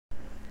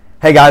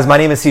Hey guys, my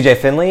name is CJ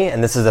Finley,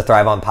 and this is the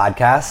Thrive On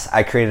podcast.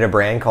 I created a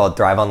brand called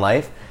Thrive On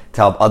Life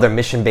to help other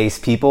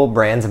mission-based people,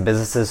 brands, and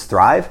businesses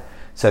thrive.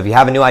 So if you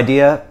have a new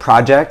idea,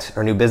 project,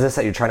 or new business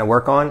that you're trying to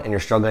work on and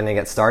you're struggling to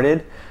get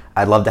started,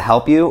 I'd love to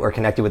help you or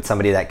connect you with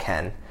somebody that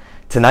can.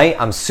 Tonight,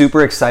 I'm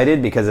super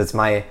excited because it's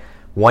my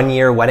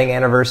 1-year wedding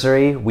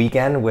anniversary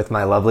weekend with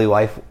my lovely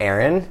wife,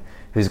 Erin,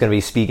 who's going to be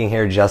speaking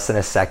here just in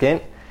a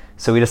second.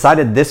 So we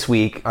decided this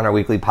week on our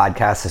weekly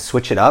podcast to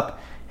switch it up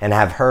and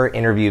have her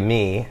interview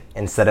me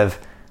instead of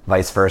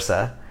vice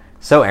versa.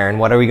 So Erin,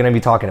 what are we going to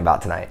be talking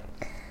about tonight?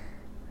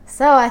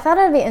 So I thought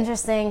it'd be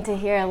interesting to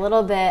hear a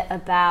little bit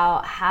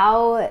about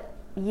how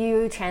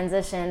you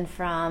transitioned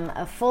from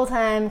a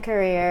full-time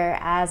career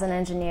as an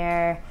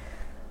engineer,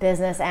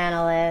 business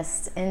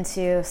analyst,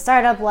 into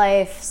startup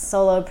life,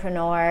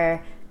 solopreneur,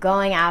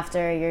 going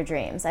after your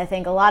dreams. I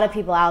think a lot of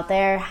people out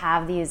there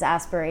have these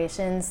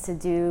aspirations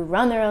to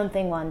run their own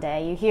thing one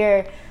day. You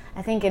hear,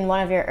 I think in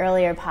one of your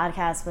earlier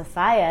podcasts with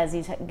Fayez,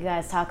 you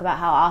guys talk about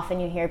how often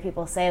you hear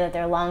people say that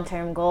their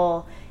long-term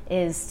goal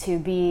is to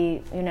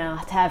be,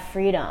 to have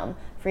freedom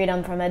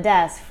from a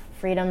desk,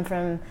 freedom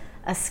from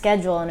a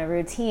schedule and a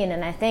routine.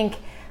 And I think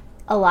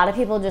a lot of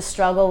people just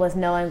struggle with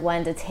knowing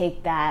when to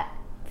take that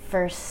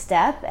first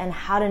step and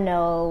how to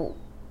know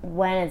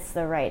when it's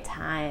the right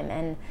time.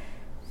 And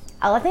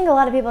I think a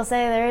lot of people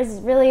say there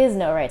really is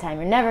no right time.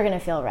 You're never going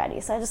to feel ready.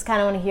 So I just kind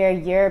of want to hear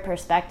your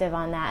perspective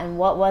on that, and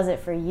what was it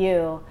for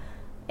you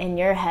in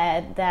your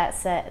head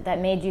that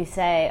made you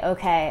say,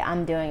 okay,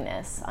 I'm doing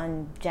this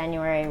on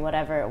January,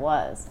 whatever it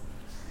was?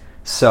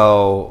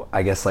 So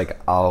I guess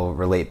I'll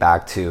relate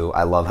back to,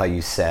 I love how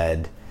you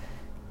said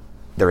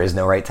there is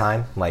no right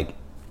time.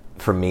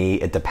 For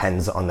me, it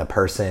depends on the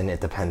person.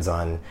 It depends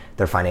on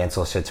their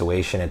financial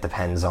situation. It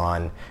depends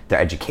on their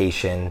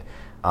education.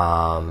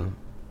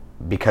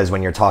 Because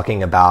when you're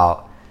talking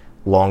about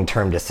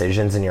long-term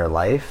decisions in your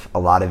life, a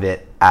lot of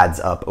it adds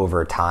up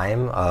over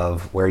time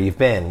of where you've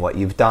been, what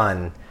you've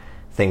done,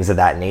 things of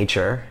that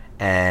nature.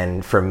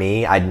 And for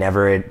me,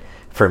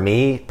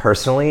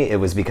 personally, it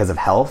was because of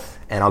health,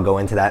 and I'll go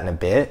into that in a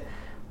bit.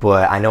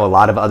 But I know a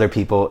lot of other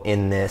people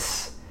in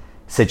this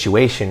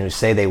situation who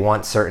say they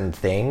want certain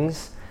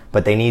things,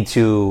 but they need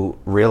to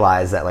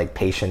realize that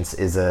patience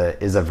is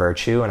a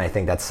virtue. And I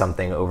think that's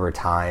something over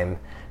time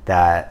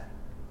that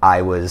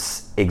I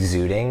was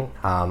exuding.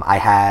 I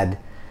had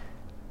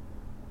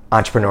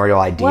entrepreneurial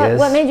ideas.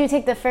 What made you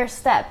take the first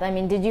step? I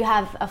mean, did you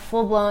have a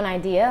full-blown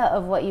idea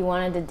of what you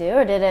wanted to do,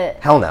 or did it?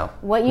 Hell no.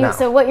 No.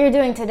 So what you're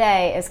doing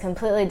today is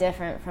completely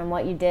different from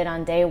what you did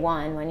on day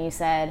one when you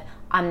said,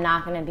 I'm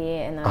not going to be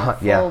in the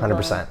yeah,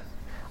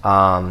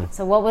 100%.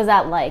 So what was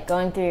that like,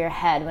 going through your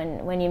head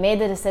when you made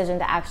the decision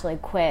to actually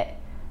quit?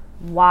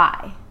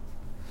 Why?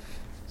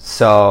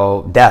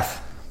 So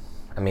death.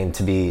 I mean,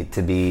 to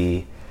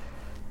be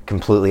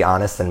completely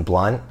honest and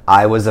blunt,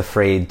 I was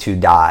afraid to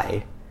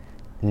die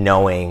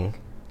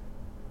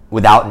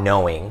without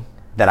knowing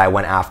that I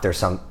went after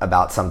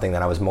about something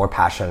that I was more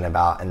passionate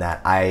about, and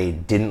that I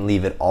didn't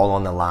leave it all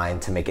on the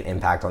line to make an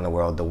impact on the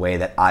world the way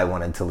that I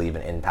wanted to leave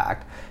an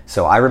impact.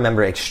 So I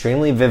remember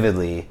extremely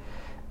vividly,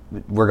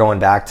 we're going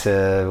back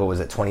to,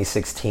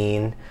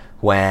 2016,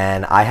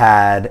 when I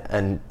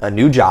had a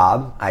new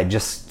job. I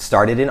just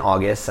started in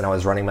August, and I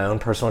was running my own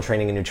personal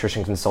training and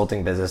nutrition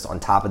consulting business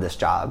on top of this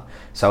job.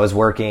 So I was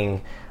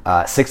working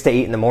 6 to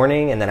 8 in the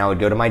morning, and then I would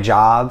go to my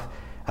job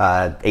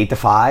 8 to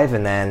 5,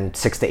 and then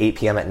 6 to 8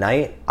 p.m. at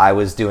night. I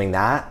was doing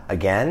that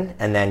again,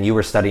 and then you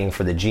were studying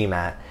for the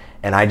GMAT.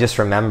 And I just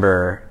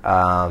remember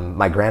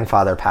my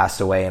grandfather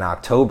passed away in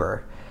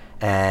October,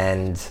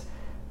 and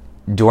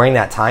during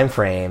that time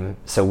frame,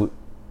 so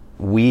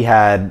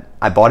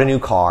I bought a new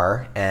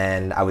car,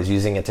 and I was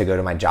using it to go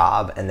to my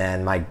job. And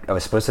then I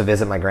was supposed to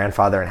visit my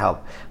grandfather and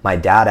help my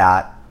dad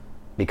out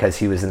because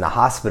he was in the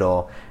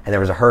hospital, and there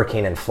was a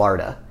hurricane in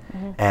Florida.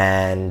 Mm-hmm.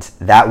 And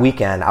that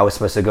weekend I was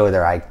supposed to go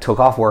there. I took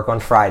off work on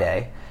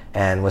Friday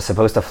and was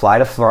supposed to fly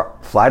to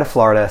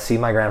Florida, see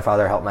my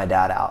grandfather, help my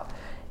dad out.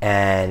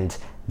 And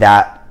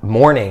that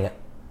morning,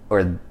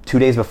 or 2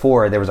 days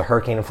before, there was a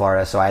hurricane in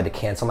Florida, so I had to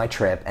cancel my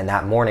trip. And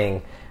that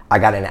morning I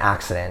got in an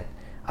accident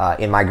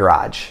in my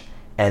garage.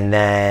 And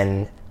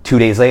then 2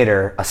 days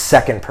later, a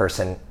second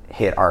person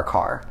hit our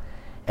car.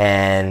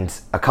 And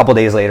a couple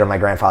days later, my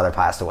grandfather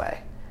passed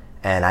away.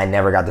 And I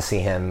never got to see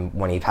him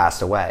when he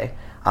passed away.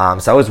 So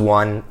that was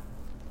one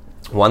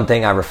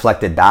thing I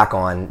reflected back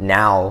on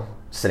now,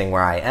 sitting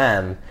where I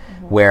am,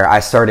 mm-hmm. where I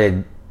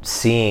started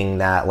seeing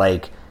that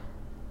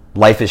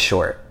life is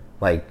short.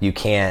 You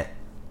can't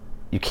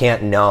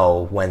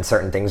know when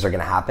certain things are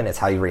going to happen. It's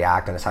how you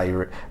react, and it's how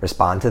you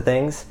respond to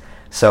things.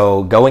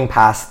 So going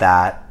past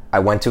that, I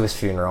went to his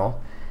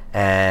funeral,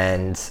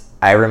 and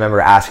I remember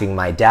asking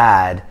my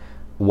dad,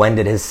 when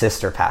did his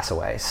sister pass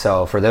away?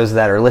 So for those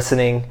that are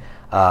listening,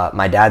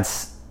 my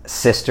dad's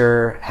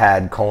sister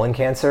had colon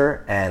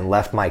cancer and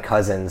left my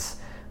cousins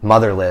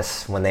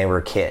motherless when they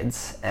were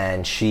kids,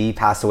 and she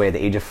passed away at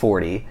the age of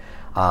 40.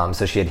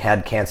 So she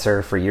had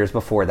cancer for years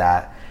before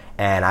that.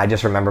 And I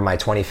just remember my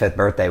 25th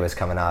birthday was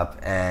coming up,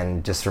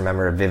 and just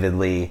remember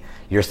vividly,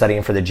 you're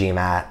studying for the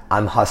GMAT,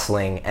 I'm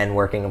hustling and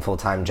working a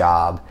full-time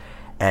job,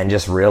 and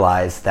just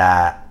realized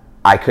that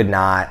I could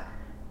die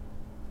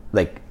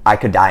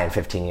in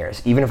 15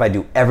 years. Even if I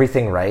do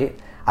everything right,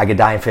 I could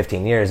die in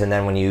 15 years. And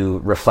then when you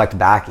reflect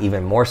back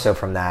even more so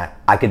from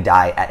that, I could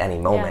die at any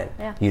moment.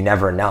 Yeah. You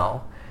never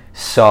know.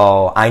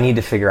 So I need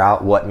to figure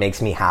out what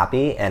makes me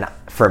happy. And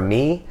for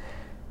me,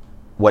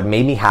 what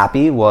made me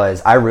happy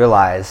was I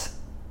realized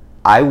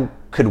I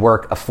could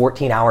work a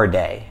 14-hour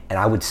day and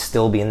I would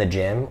still be in the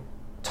gym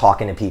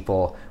talking to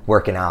people,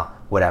 working out,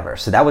 whatever.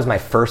 So that was my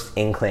first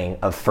inkling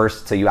of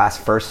so you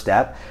asked first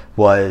step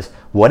was,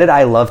 what did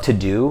I love to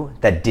do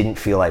that didn't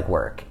feel like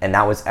work? And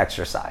that was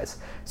exercise.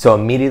 So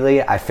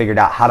immediately I figured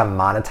out how to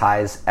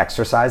monetize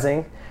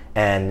exercising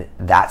and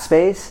that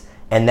space.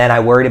 And then I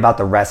worried about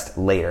the rest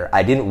later.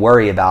 I didn't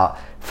worry about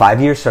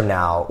 5 years from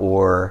now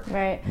or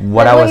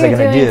what I was going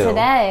to do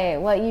today.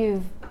 What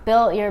you've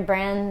built your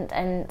brand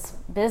and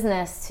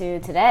business to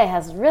today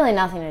has really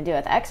nothing to do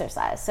with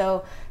exercise.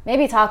 So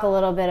maybe talk a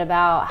little bit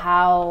about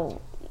how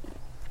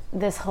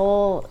this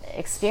whole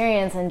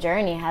experience and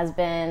journey has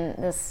been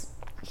this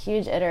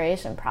huge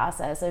iteration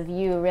process of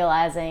you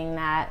realizing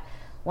that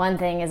one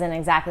thing isn't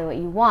exactly what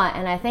you want.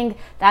 And I think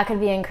that could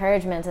be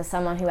encouragement to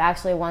someone who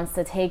actually wants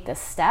to take the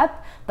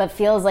step but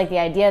feels like the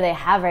idea they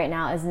have right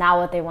now is not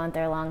what they want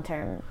their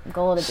long-term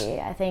goal to be.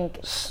 I think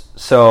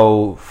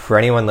so. For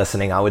anyone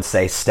listening, I would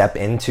say step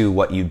into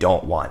what you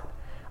don't want.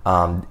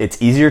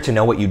 It's easier to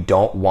know what you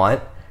don't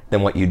want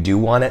than what you do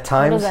want at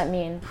times. What does that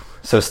mean?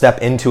 So step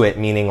into it,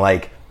 meaning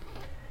like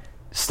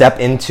step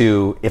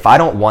into, if I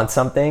don't want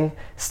something,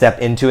 step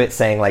into it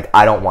saying like,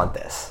 I don't want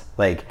this.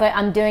 Like, but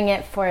I'm doing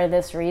it for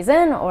this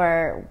reason,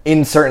 or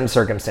in certain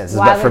circumstances.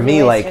 Why but for would me,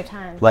 you waste your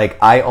time? like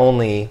I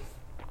only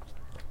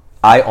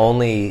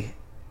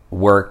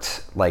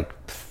worked like,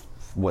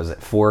 was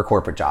it 4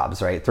 corporate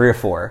jobs, right? 3 or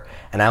 4.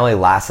 And I only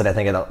lasted, I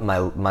think my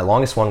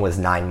longest one was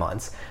 9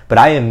 months. But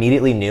I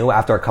immediately knew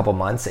after a couple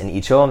months in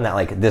each of them that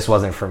like, this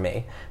wasn't for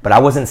me. But I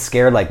wasn't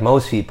scared like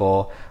most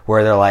people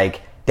where they're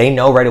like, they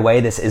know right away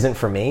this isn't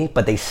for me,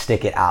 but they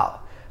stick it out.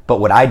 But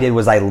what I did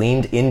was I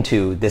leaned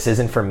into this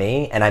isn't for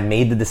me, and I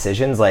made the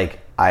decisions. Like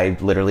I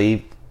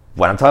literally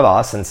went up to my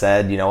boss and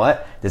said, you know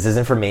what, this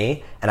isn't for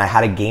me. And I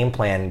had a game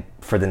plan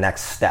for the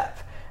next step.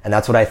 And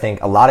that's what I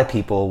think a lot of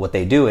people, what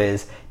they do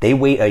is they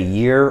wait a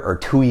year or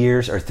 2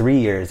 years or 3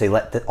 years. They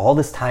let all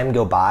this time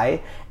go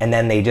by, and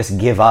then they just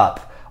give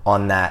up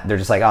on that. They're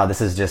just like, oh,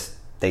 this is just,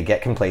 they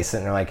get complacent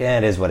and they're like,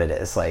 it is what it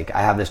is. Like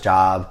I have this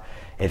job,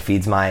 it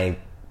feed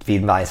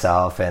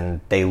myself,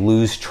 and they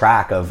lose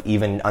track of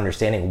even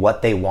understanding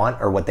what they want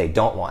or what they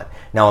don't want.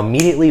 Now,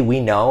 immediately we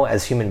know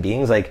as human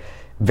beings, like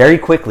very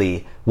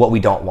quickly what we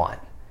don't want,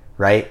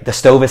 right? The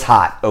stove is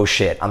hot. Oh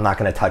shit, I'm not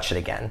going to touch it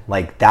again.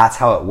 Like that's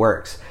how it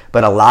works.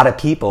 But a lot of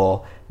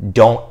people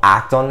don't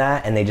act on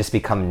that and they just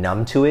become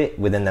numb to it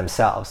within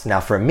themselves.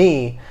 Now, for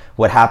me,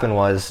 what happened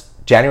was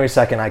January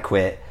 2nd, I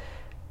quit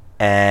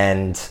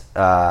and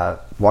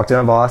walked to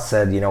my boss,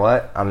 said, you know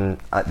what,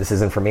 this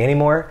isn't for me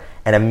anymore.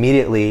 And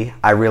immediately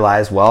I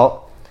realized,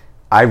 well,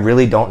 I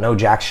really don't know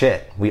jack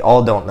shit. We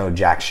all don't know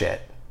jack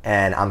shit.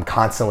 And I'm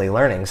constantly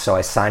learning. So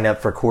I signed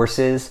up for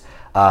courses.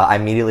 I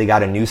immediately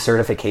got a new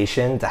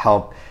certification to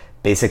help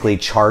basically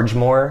charge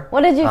more.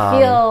 What did you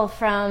feel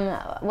from,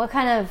 what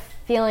kind of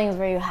feelings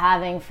were you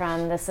having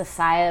from the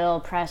societal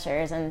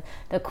pressures and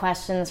the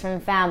questions from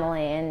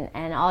family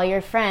and all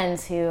your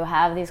friends who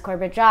have these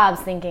corporate jobs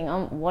thinking,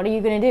 what are you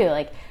going to do?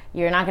 Like,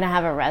 you're not going to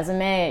have a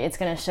resume. It's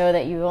going to show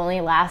that you only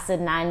lasted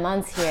 9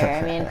 months here.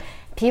 I mean,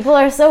 people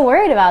are so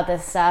worried about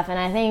this stuff. And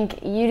I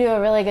think you do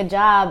a really good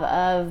job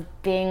of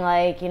being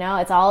like,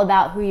 it's all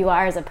about who you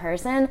are as a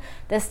person.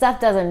 This stuff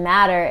doesn't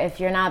matter if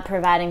you're not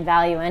providing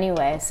value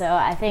anyway. So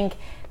I think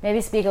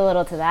maybe speak a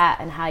little to that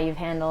and how you've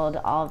handled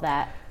all of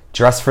that.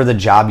 Dress for the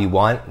job you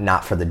want,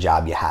 not for the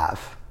job you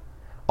have.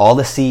 All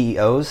the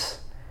CEOs,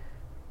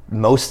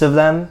 most of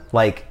them,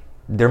 like,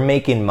 they're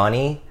making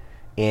money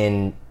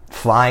in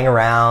flying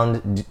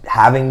around,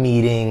 having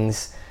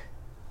meetings,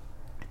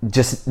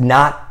 just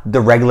not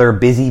the regular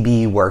busy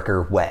bee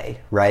worker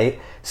way,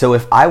 right? So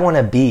if I want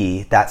to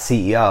be that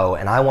CEO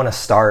and I want to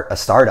start a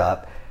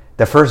startup,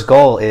 the first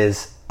goal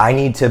is I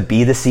need to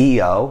be the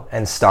CEO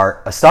and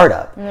start a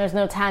startup. And there's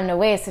no time to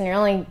waste, and you're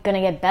only going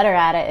to get better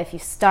at it if you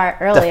start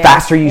earlier. The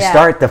faster you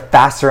start, the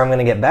faster I'm going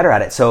to get better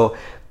at it. So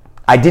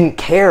I didn't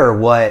care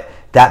what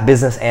that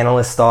business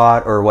analyst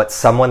thought or what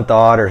someone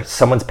thought or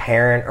someone's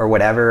parent or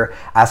whatever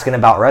asking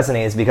about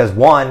resumes, because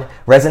one,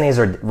 resumes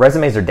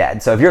are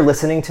dead. So if you're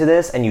listening to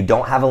this and you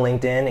don't have a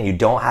LinkedIn and you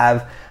don't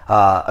have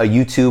a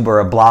YouTube or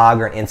a blog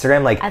or an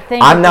Instagram, like,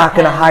 I'm not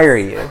going to hire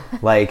you.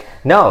 Like,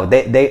 no,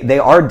 they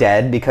are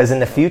dead, because in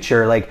the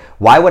future, like,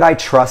 why would I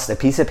trust a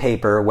piece of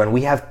paper when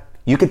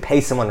you could pay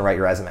someone to write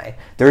your resume.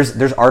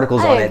 There's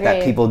articles on it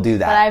that people do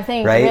that. But I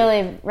think right?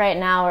 really right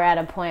now we're at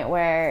a point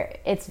where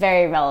it's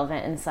very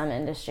relevant in some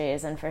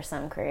industries and for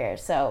some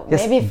careers. So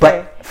yes, maybe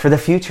but for the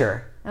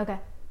future. Okay.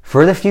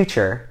 For the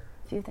future.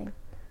 A few things.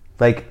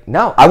 Like,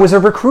 no, I was a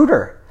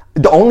recruiter.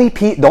 The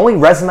only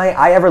resume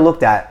I ever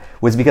looked at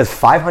was because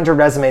 500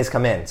 resumes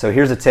come in. So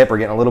here's a tip. We're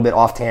getting a little bit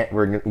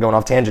we're going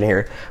off tangent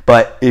here.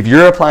 But if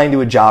you're applying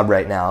to a job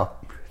right now,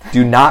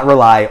 do not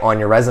rely on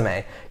your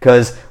resume.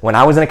 Because when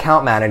I was an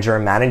account manager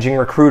and managing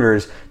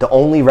recruiters, the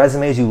only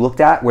resumes you looked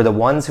at were the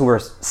ones who were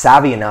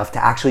savvy enough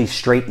to actually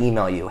straight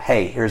email you.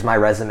 Hey, here's my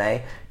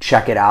resume.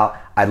 Check it out.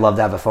 I'd love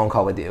to have a phone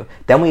call with you.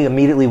 Then we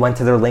immediately went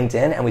to their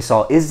LinkedIn and we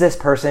saw, is this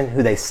person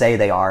who they say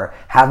they are?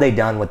 Have they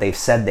done what they've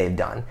said they've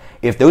done?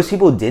 If those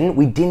people didn't,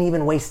 we didn't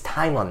even waste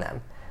time on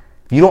them.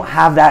 If you don't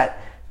have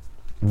that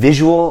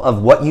visual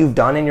of what you've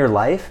done in your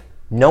life,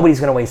 nobody's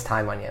going to waste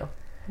time on you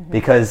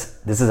because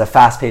this is a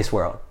fast-paced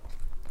world.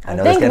 I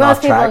know think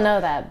most people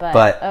know that,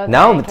 but okay,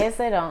 no, in case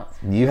they don't.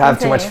 You have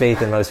too much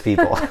faith in most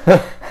people.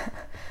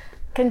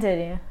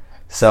 Continue.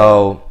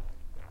 So,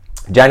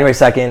 January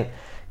 2nd,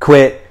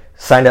 quit,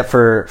 signed up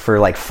for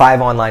like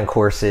 5 online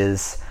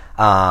courses,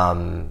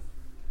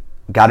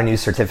 got a new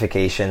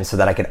certification so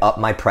that I could up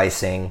my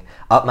pricing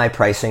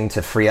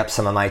to free up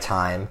some of my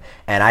time.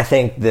 And I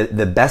think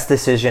the best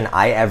decision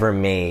I ever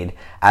made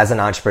as an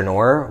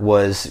entrepreneur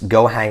was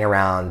go hang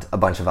around a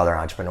bunch of other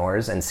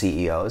entrepreneurs and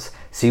CEOs,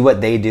 see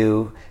what they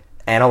do,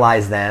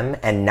 analyze them,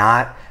 and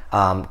not,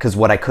 because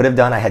what I could have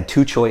done, I had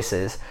 2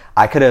 choices.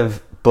 I could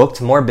have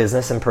booked more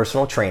business and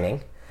personal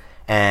training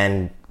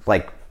and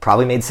like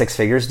probably made 6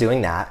 figures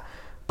doing that.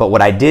 But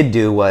what I did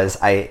do was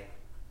I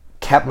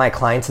kept my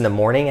clients in the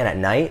morning and at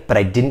night, but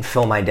I didn't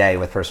fill my day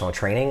with personal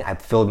training. I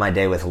filled my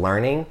day with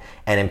learning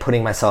and in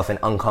putting myself in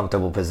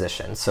uncomfortable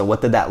positions. So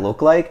what did that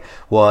look like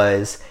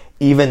was,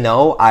 even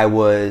though I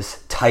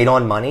was tight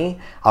on money,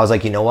 I was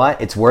like, you know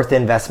what? It's worth the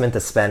investment to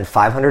spend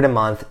 $500 a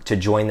month to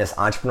join this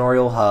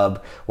entrepreneurial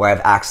hub where I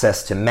have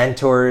access to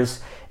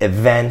mentors,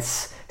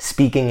 events,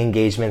 speaking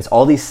engagements,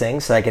 all these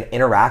things so I can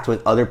interact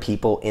with other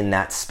people in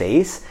that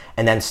space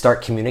and then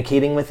start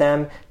communicating with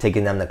them,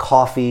 taking them to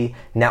coffee,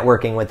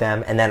 networking with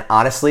them. And then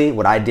honestly,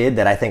 what I did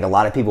that I think a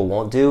lot of people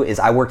won't do is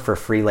I worked for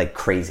free like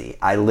crazy.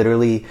 I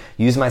literally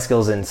used my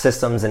skills in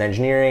systems and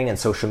engineering and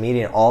social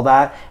media and all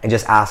that and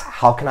just asked,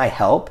 how can I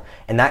help?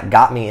 And that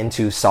got me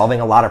into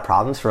solving a lot of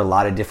problems for a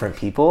lot of different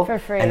people. For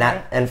free.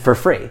 And for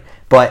free.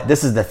 But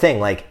this is the thing,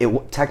 like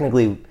it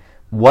technically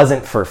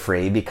wasn't for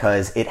free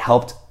because it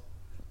helped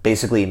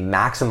basically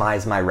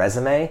maximize my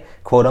resume,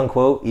 quote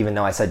unquote, even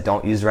though I said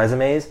don't use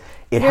resumes.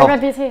 It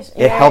helped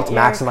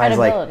maximize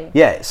like,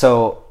 yeah.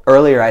 So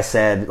earlier I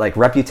said like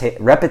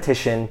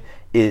repetition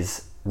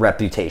is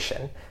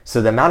reputation.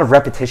 So the amount of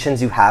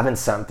repetitions you have in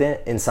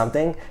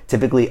something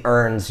typically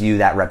earns you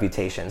that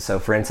reputation. So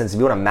for instance, if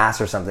you want to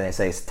master something, they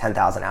say it's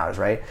 10,000 hours,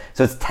 right?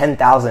 So it's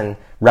 10,000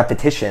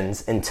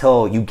 repetitions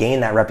until you gain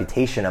that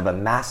reputation of a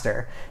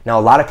master. Now,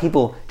 a lot of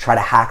people try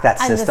to hack that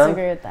system. I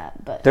disagree with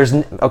that, but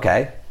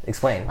okay.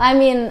 Explain. I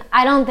mean,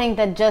 I don't think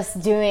that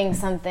just doing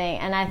something,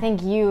 and I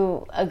think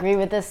you agree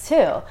with this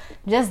too,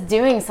 just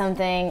doing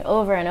something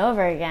over and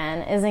over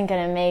again isn't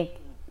going to make,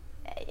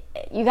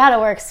 you got to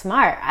work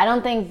smart. I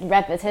don't think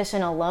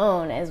repetition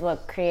alone is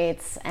what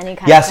creates any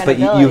kind of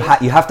credibility. Yes,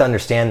 but you have to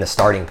understand the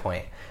starting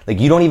point. Like,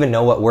 you don't even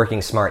know what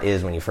working smart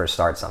is when you first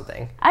start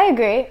something. I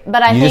agree,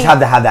 but I think just have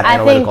to have that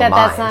analytical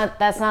mind.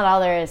 That's not all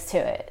there is to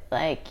it.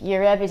 Like, your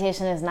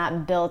reputation is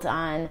not built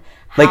on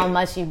how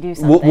much you do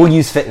something. We'll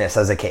use fitness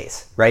as a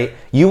case, right?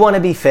 You want to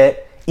be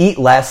fit, eat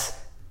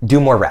less, do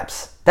more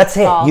reps. That's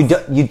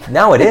it.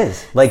 Now it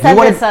is. Like,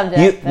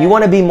 you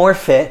want to be more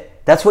fit.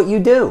 That's what you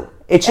do.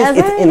 It's just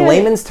in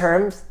layman's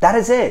terms. That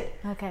is it.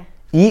 Okay.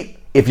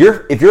 If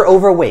you're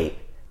overweight,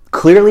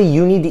 clearly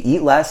you need to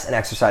eat less and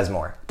exercise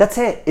more. That's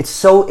it. It's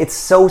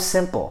so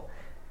simple.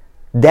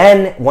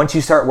 Then once you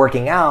start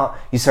working out,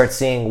 you start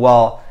seeing,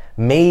 well,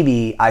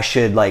 maybe I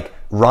should like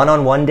run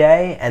on one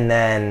day and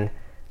then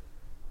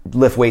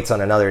lift weights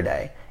on another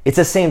day. It's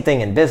the same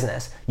thing in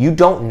business. You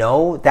don't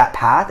know that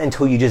path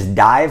until you just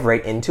dive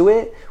right into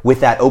it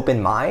with that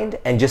open mind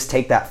and just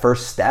take that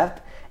first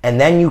step. And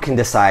then you can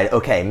decide,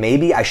 okay,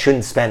 maybe I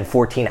shouldn't spend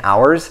 14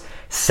 hours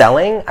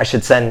selling. I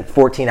should spend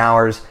 14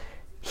 hours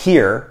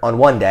here on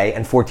one day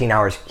and 14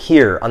 hours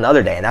here on the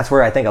other day. And that's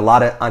where I think a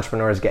lot of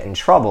entrepreneurs get in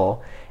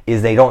trouble,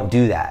 is they don't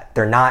do that.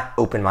 They're not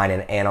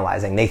open-minded and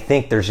analyzing. They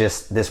think there's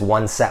just this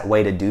one set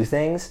way to do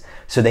things.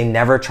 So they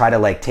never try to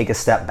like take a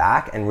step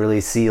back and really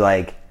see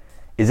like,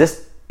 is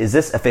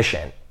this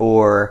efficient?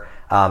 Or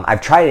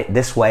I've tried it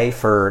this way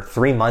for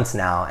 3 months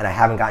now and I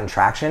haven't gotten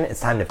traction. It's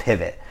time to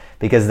pivot,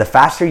 because the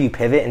faster you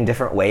pivot in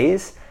different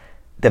ways,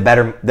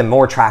 the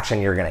more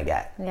traction you're going to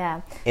get.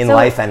 Yeah. In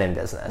life and in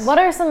business. What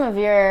are some of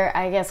your,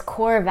 I guess,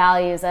 core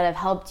values that have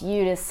helped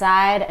you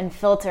decide and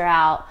filter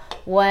out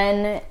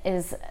when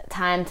is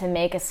time to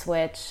make a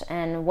switch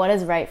and what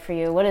is right for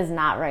you, what is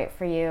not right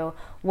for you?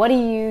 What do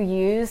you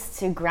use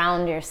to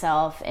ground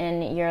yourself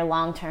in your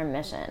long-term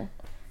mission?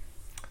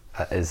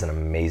 That is an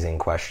amazing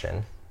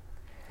question.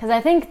 Because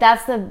I think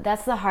that's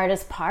the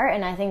hardest part,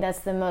 and I think that's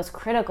the most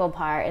critical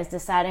part, is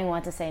deciding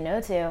what to say no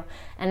to.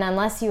 And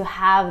unless you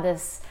have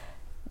this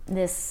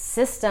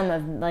system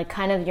of like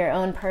kind of your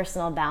own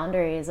personal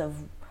boundaries of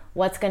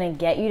what's going to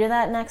get you to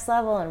that next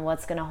level and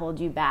what's going to hold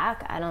you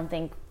back, I don't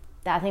think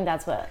I think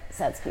that's what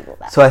sets people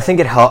back. So I think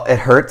it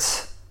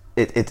hurts.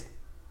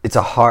 It's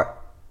a hard.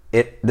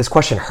 This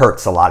question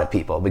hurts a lot of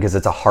people because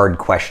it's a hard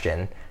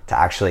question to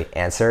actually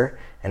answer,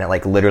 and it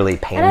like literally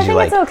pains you. And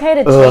I think it's okay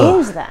to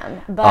change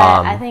them, but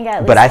I think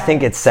at least. But I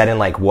think it's set in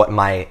like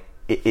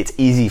it's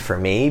easy for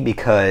me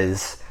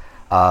because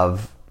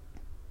of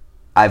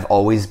I've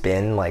always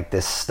been like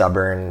this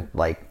stubborn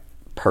like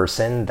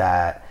person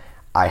that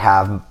I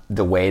have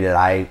the way that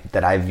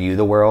I view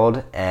the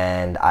world,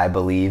 and I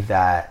believe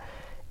that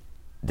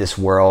this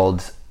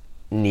world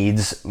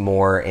needs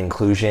more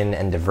inclusion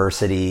and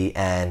diversity,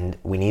 and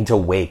we need to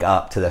wake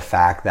up to the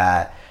fact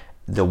that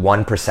the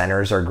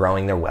 1%ers are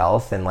growing their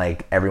wealth and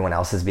like everyone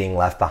else is being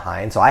left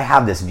behind. So I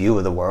have this view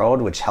of the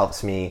world which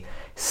helps me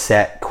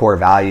set core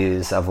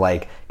values of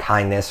like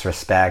kindness,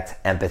 respect,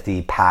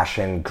 empathy,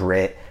 passion,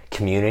 grit,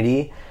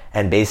 community.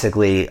 And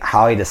basically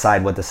how I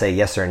decide what to say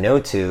yes or no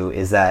to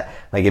is that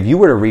like if you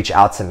were to reach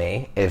out to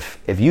me, if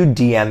you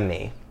DM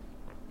me,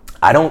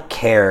 I don't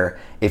care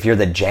if you're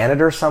the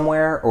janitor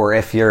somewhere or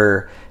if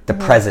you're the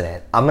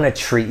president. I'm going to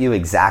treat you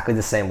exactly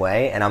the same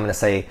way, and I'm going to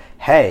say,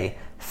 hey,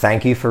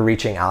 thank you for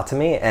reaching out to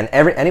me. And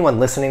anyone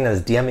listening that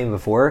has DM'd me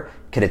before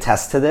could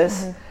attest to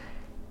this.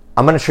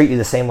 I'm going to treat you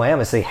the same way. I'm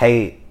going to say,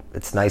 hey,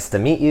 it's nice to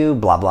meet you,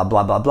 blah, blah,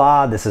 blah, blah,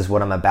 blah. This is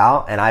what I'm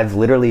about. And I've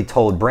literally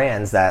told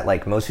brands that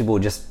like most people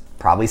would just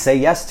probably say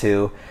yes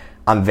to.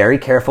 I'm very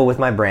careful with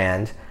my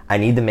brand. I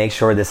need to make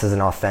sure this is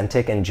an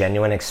authentic and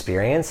genuine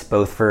experience,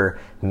 both for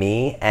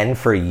me and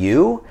for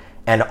you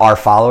and our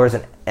followers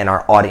and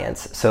our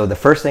audience. So the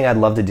first thing I'd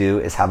love to do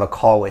is have a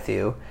call with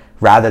you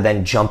rather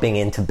than jumping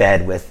into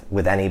bed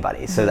with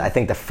anybody. So I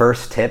think the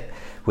first tip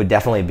would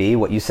definitely be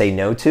what you say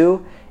no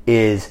to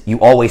is you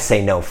always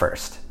say no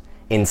first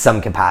in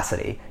some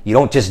capacity. You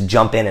don't just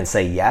jump in and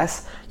say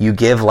yes. You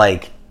give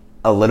like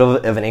a little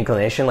bit of an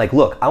inclination, like,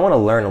 look, I want to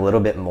learn a little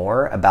bit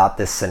more about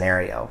this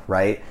scenario,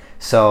 right?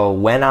 So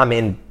when I'm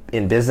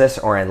in business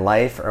or in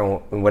life or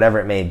whatever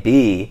it may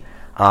be,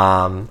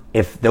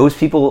 if those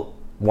people,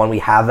 when we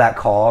have that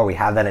call or we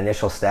have that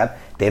initial step,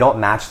 they don't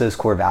match those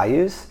core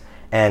values.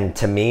 And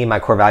to me, my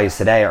core values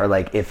today are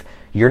like, if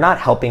you're not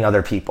helping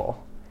other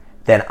people,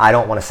 then I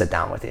don't want to sit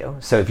down with you.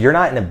 So if you're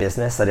not in a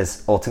business that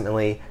is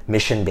ultimately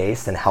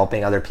mission-based and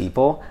helping other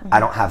people, I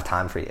don't have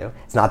time for you.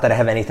 It's not that I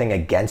have anything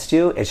against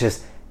you. It's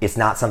just, it's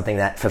not something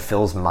that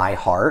fulfills my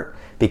heart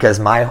because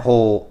my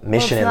whole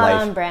mission in life... It's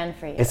not on brand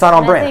for you. It's not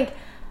on brand.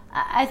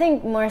 I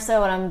think more so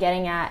what I'm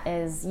getting at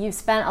is you've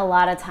spent a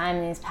lot of time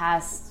in these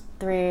past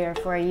 3 or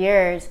 4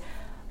 years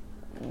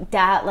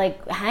that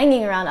like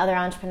hanging around other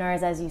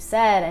entrepreneurs, as you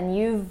said, and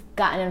you've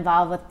gotten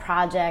involved with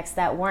projects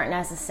that weren't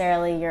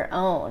necessarily your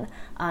own,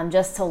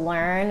 just to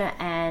learn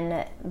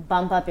and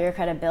bump up your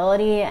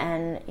credibility,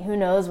 and who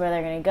knows where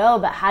they're going to go.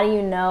 But how do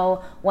you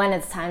know when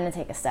it's time to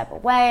take a step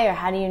away, or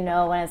how do you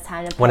know when it's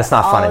time to put it's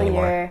not fun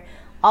anymore,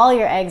 all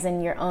your eggs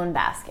in your own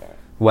basket?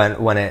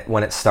 When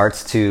it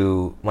starts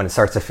to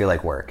feel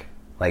like work,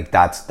 like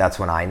that's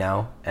when I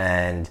know.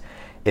 And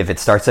if it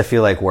starts to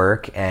feel like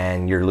work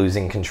and you're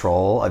losing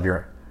control of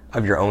your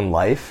own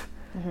life,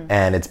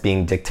 and it's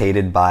being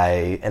dictated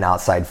by an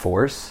outside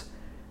force,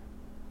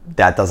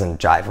 that doesn't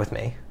jive with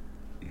me.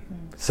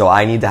 So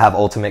I need to have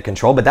ultimate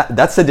control. But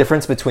that's the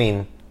difference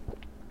between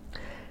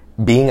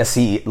being a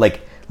CEO,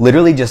 like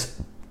literally just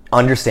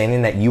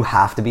understanding that you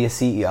have to be a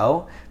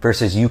CEO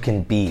versus you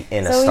can be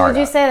in a startup. So would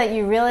you say that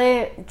you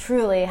really,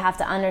 truly have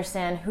to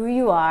understand who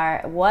you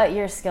are, what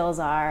your skills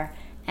are,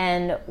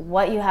 and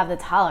what you have the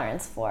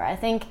tolerance for? I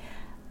think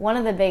one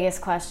of the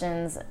biggest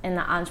questions in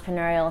the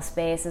entrepreneurial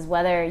space is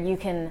whether you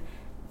can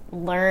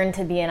learn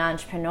to be an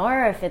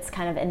entrepreneur or if it's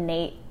kind of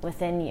innate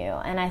within you.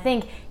 And I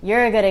think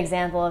you're a good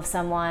example of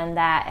someone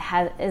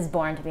that is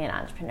born to be an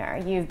entrepreneur.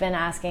 You've been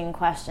asking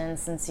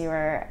questions since you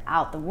were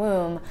out the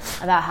womb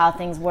about how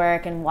things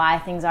work and why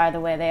things are the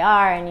way they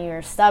are, and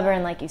you're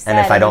stubborn, like you said.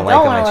 And if I don't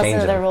like them, I change them. You don't want to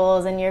listen to the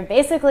rules, and you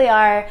basically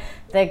are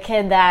the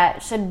kid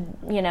that should,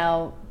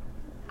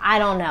 I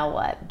don't know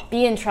what,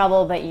 be in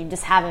trouble, but you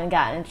just haven't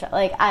gotten in trouble.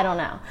 Like, I don't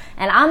know.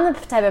 And I'm the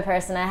type of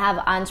person, I have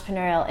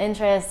entrepreneurial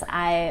interests.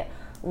 I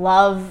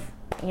love,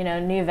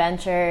 new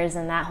ventures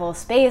and that whole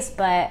space,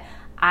 but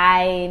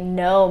I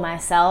know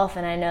myself,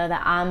 and I know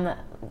that I'm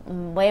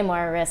way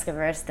more risk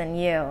averse than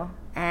you.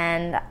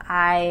 And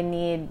I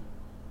need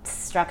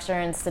structure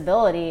and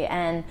stability,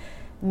 and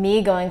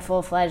me going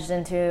full-fledged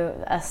into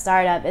a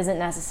startup isn't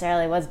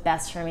necessarily what's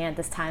best for me at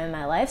this time in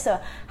my life. So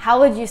how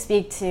would you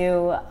speak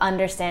to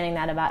understanding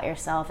that about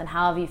yourself, and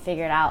how have you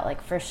figured out,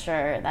 like, for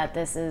sure that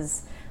this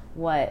is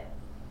what,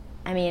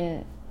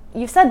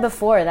 you've said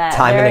before that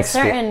there are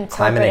certain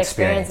corporate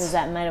experiences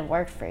that might have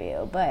worked for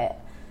you, but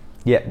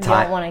you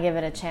don't want to give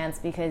it a chance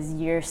because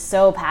you're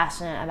so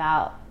passionate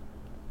about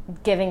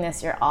giving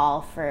this your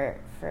all for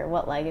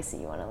what legacy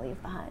you want to leave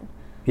behind.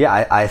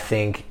 Yeah, I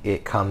think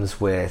it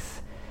comes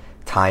with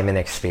time and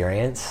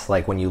experience.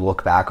 Like when you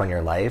look back on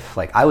your life,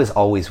 like I was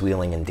always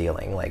wheeling and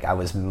dealing. Like I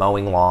was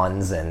mowing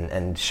lawns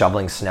and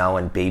shoveling snow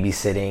and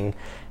babysitting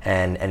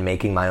and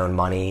making my own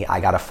money. I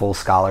got a full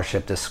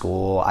scholarship to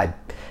school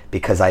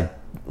because I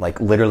like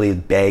literally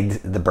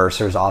begged the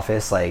bursar's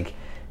office, like,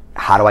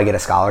 how do I get a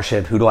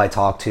scholarship? Who do I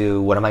talk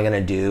to? What am I going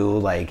to do?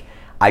 Like,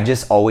 I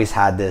just always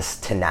had this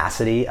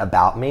tenacity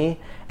about me,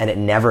 and it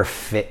never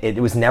fit. It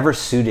was never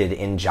suited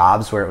in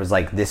jobs where it was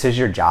like, this is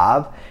your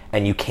job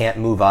and you can't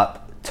move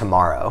up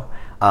tomorrow.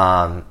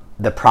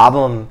 The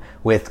problem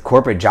with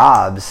corporate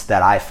jobs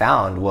that I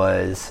found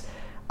was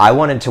I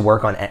wanted to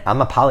work on,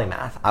 I'm a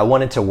polymath. I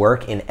wanted to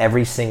work in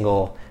every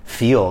single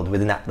field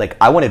within that. Like,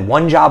 I wanted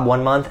one job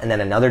one month and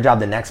then another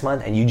job the next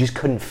month, and you just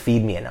couldn't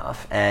feed me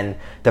enough. And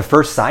the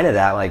first sign of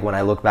that, like when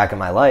I look back at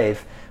my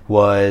life,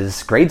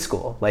 was grade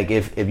school. Like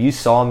if you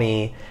saw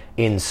me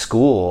in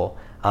school,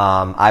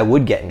 I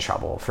would get in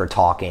trouble for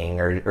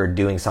talking or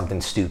doing something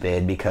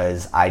stupid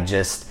because I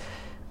just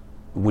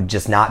would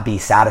just not be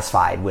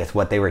satisfied with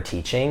what they were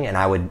teaching, and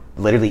I would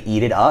literally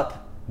eat it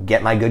up,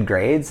 get my good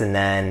grades, and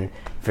then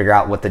figure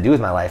out what to do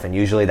with my life. And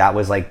usually that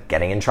was like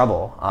getting in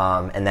trouble.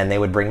 And then they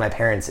would bring my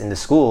parents into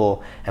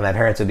school, and my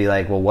parents would be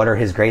like, well, what are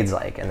his grades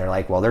like? And they're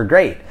like, well, they're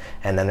great.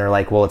 And then they're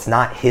like, well, it's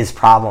not his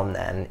problem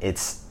then,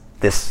 it's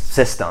this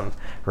system,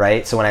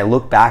 right? So when I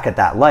look back at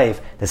that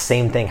life, the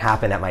same thing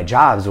happened at my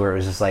jobs, where it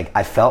was just like,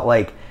 I felt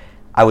like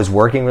I was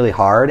working really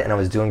hard and I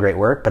was doing great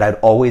work, but I'd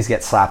always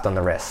get slapped on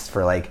the wrist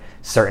for like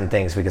certain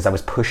things because I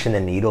was pushing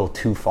the needle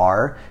too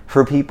far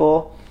for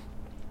people.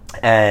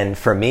 And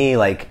for me,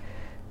 like,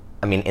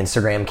 I mean,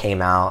 Instagram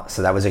came out,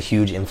 so that was a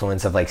huge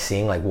influence of like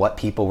seeing like what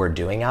people were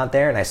doing out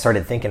there, and I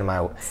started thinking in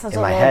my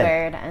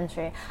head,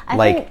 entry.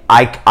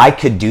 I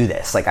could do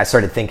this. Like, I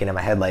started thinking in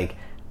my head, like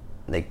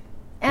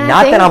and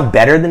not that I'm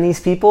better than these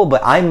people,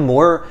 but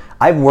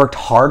I've worked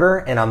harder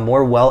and I'm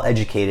more well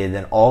educated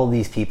than all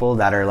these people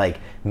that are like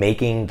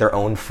making their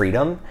own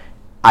freedom.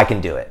 I can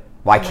do it.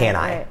 Why can't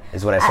I?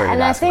 Is what I started asking myself.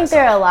 And I think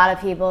there are a lot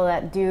of people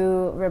that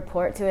do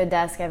report to a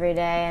desk every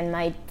day and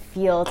might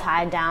feel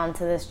tied down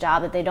to this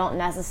job that they don't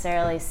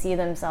necessarily see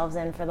themselves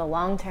in for the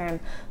long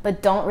term,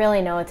 but don't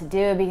really know what to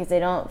do because they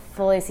don't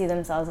fully see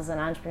themselves as an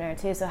entrepreneur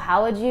too. So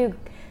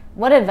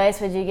what advice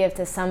would you give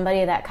to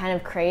somebody that kind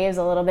of craves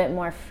a little bit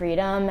more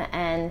freedom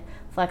and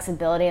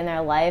flexibility in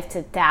their life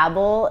to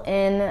dabble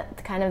in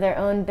kind of their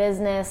own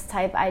business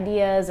type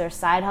ideas or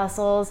side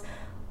hustles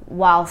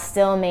while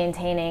still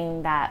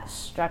maintaining that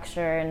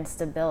structure and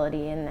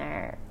stability in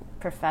their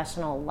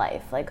professional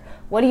life? Like,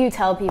 what do you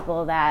tell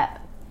people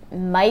that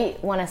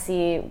might want to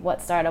see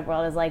what startup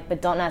world is like,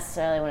 but don't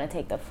necessarily want to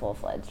take the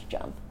full-fledged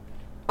jump?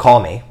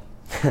 Call me.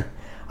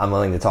 I'm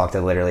willing to talk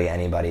to literally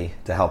anybody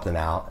to help them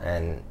out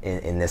and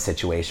in this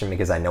situation,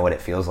 because I know what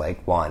it feels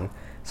like, one.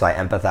 So I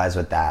empathize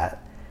with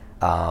that.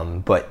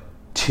 But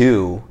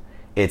two,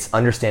 it's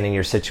understanding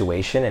your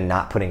situation and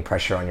not putting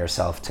pressure on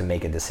yourself to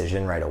make a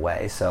decision right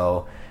away.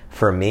 So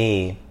for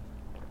me,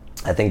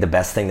 I think the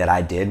best thing that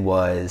I did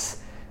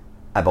was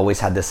I've always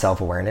had this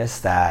self-awareness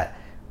that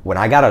when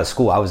I got out of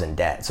school, I was in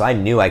debt. So I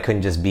knew I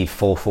couldn't just be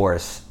full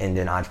force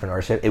into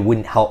entrepreneurship. It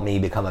wouldn't help me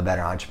become a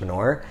better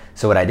entrepreneur.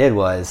 So what I did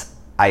was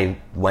I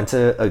went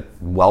to a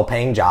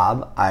well-paying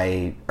job.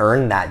 I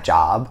earned that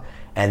job.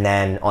 And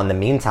then on the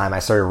meantime, I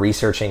started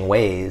researching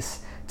ways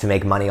to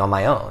make money on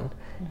my own.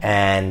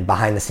 And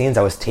behind the scenes,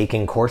 I was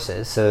taking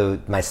courses. So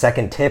my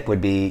second tip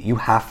would be you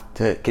have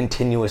to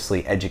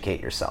continuously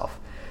educate yourself.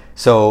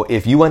 So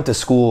if you went to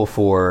school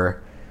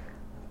for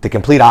the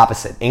complete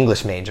opposite,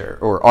 English major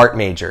or art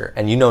major,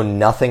 and you know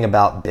nothing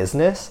about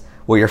business,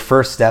 well, your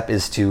first step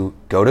is to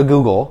go to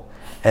Google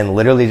and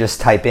literally just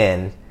type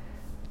in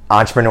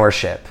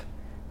entrepreneurship,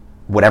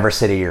 whatever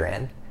city you're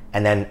in.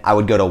 And then I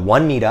would go to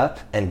one meetup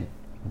and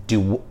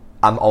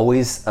I'm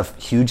always a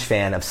huge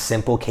fan of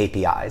simple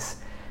KPIs.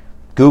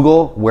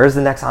 Google, where's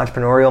the next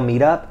entrepreneurial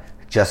meetup?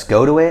 Just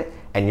go to it,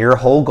 and your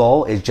whole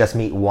goal is just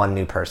meet one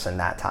new person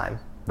that time,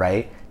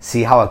 right?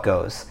 See how it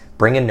goes.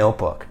 Bring a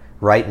notebook,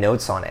 write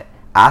notes on it,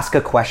 ask a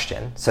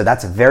question. So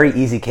that's very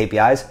easy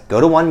KPIs. Go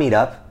to one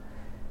meetup,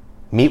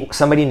 meet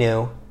somebody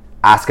new,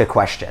 ask a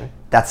question.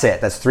 That's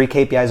it. That's 3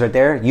 KPIs right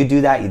there. You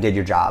do that, you did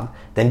your job.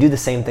 Then do the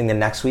same thing the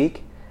next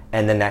week,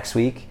 and the next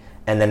week,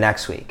 and the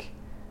next week.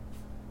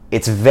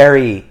 It's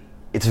very,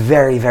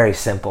 very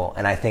simple,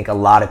 and I think a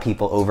lot of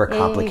people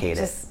overcomplicate it. You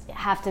just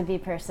have to be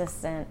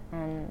persistent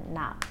and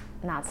not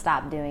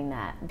stop doing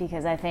that,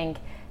 because I think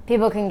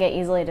people can get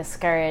easily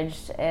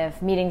discouraged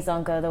if meetings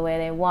don't go the way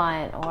they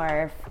want,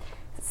 or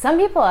some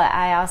people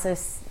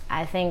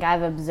I think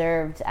I've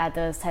observed at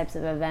those types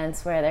of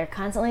events where they're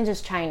constantly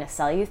just trying to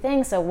sell you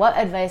things. So what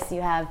advice do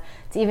you have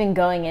to even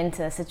going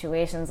into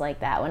situations like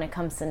that when it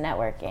comes to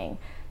networking?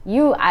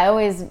 I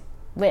always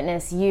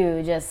witness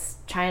you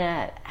just trying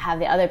to have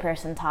the other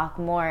person talk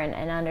more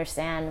and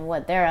understand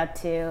what they're up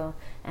to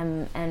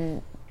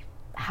and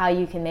how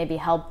you can maybe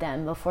help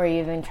them before you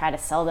even try to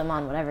sell them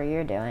on whatever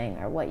you're doing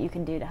or what you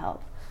can do to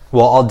help.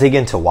 Well, I'll dig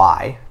into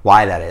why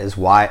that is.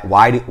 Why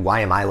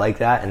am I like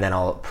that? And then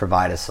I'll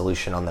provide a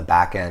solution on the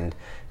back end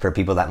for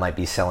people that might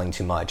be selling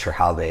too much, or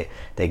how they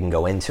can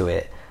go into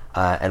it,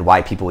 and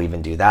why people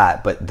even do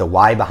that. But the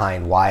why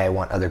behind why I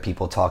want other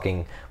people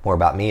talking more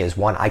about me is,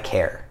 one, I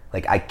care.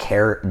 Like I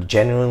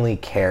genuinely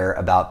care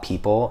about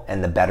people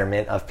and the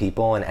betterment of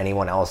people and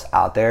anyone else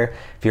out there.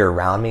 If you're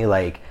around me,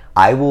 like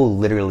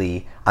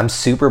I'm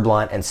super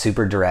blunt and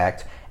super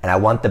direct, and I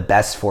want the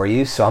best for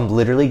you. So I'm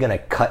literally going to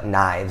cut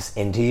knives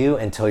into you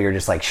until you're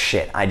just like,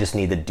 shit, I just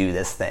need to do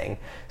this thing.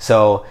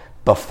 So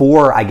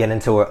before I get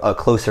into a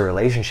closer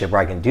relationship where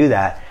I can do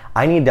that,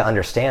 I need to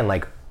understand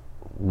like,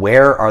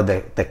 where are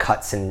the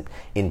cuts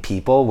in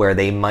people where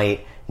they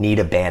might need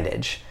a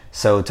bandage.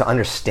 So to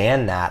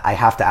understand that, I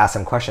have to ask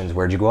them questions.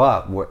 Where'd you grow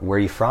up? Where are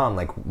you from?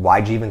 Like,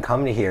 why'd you even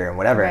come to here and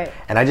whatever? Right.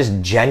 And I just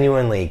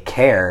genuinely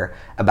care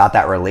about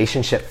that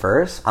relationship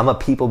first. I'm a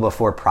people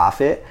before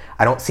profit.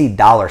 I don't see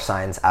dollar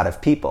signs out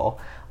of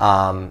people.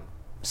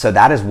 So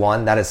that is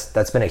one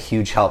that's been a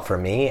huge help for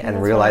me,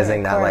 and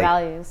realizing that like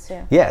values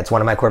too. Yeah, it's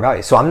one of my core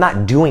values. So I'm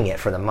not doing it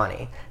for the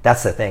money.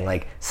 That's the thing.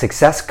 Like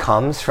success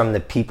comes from the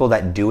people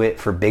that do it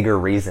for bigger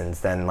reasons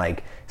than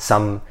like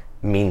some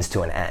means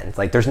to an end.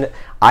 Like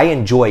I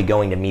enjoy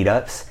going to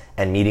meetups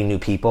and meeting new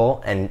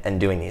people and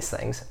doing these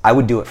things. I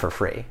would do it for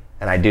free,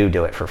 and I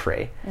do it for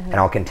free, and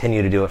I'll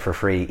continue to do it for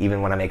free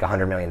even when I make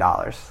 $100 million.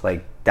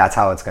 Like that's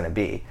how it's going to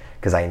be,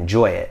 because I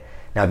enjoy it.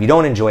 Now, if you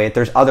don't enjoy it,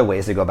 there's other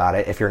ways to go about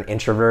it. If you're an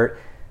introvert,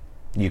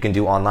 you can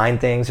do online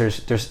things.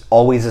 There's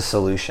always a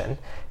solution.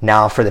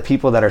 Now, for the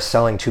people that are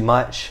selling too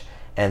much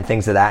and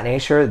things of that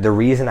nature, the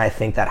reason I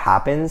think that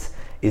happens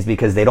is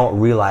because they don't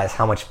realize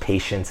how much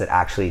patience it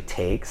actually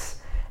takes,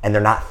 and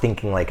they're not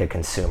thinking like a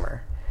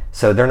consumer.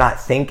 So they're not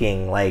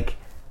thinking like,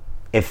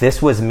 if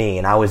this was me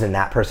and I was in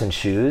that person's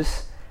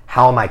shoes,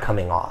 how am I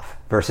coming off?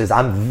 Versus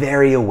I'm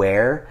very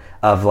aware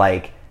of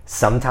like,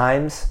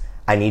 sometimes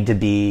I need to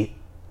be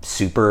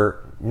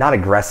super, not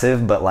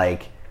aggressive, but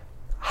like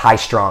high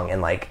strung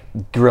and like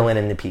grilling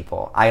into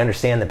people. I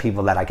understand the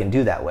people that I can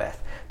do that with.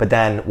 But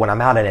then when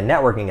I'm out at a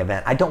networking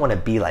event, I don't want to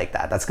be like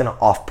that. That's going to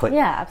off-put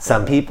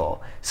some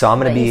people. So I'm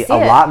going to be a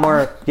lot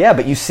more,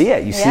 but you see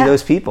it. You see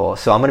those people.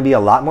 So I'm going to be a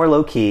lot more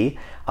low key.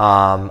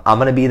 I'm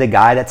going to be the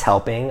guy that's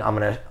helping. I'm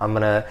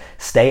going to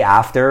stay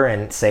after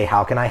and say,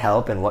 how can I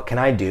help and what can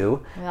I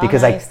do?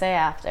 Because I stay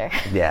after.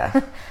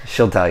 Yeah.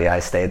 She'll tell you I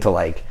stay until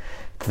like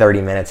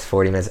 30 minutes,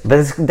 40 minutes.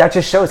 But that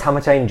just shows how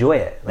much I enjoy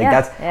it.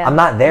 Like I'm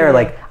not there.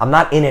 Like I'm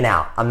not in and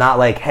out. I'm not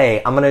like,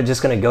 hey, I'm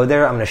just going to go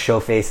there. I'm going to show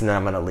face and then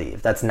I'm going to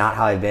leave. That's not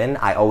how I've been.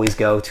 I always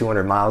go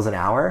 200 miles an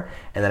hour.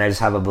 And then I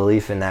just have a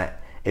belief in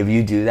that if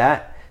you do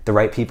that, the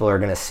right people are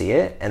going to see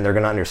it and they're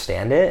going to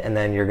understand it. And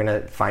then you're going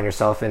to find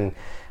yourself in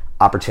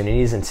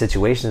opportunities and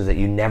situations that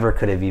you never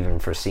could have even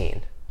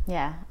foreseen.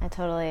 Yeah, I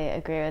totally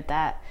agree with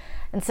that.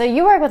 And so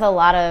you work with a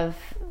lot of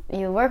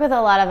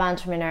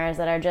entrepreneurs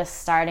that are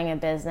just starting a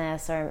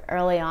business or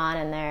early on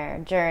in their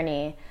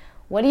journey.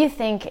 What do you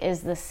think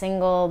is the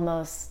single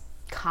most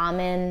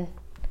common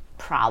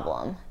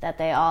problem that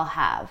they all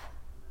have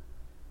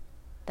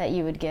that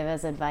you would give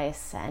as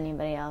advice to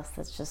anybody else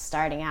that's just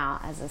starting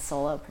out as a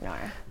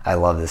solopreneur? I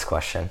love this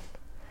question.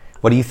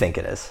 What do you think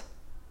it is?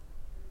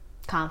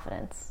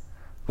 Confidence.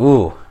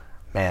 Ooh,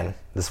 man,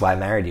 this is why I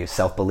married you.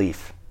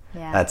 Self-belief.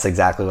 Yeah. That's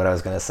exactly what I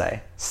was going to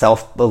say.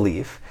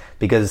 Self-belief.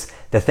 Because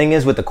the thing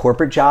is, with the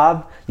corporate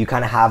job, you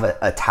kind of have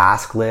a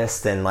task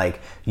list and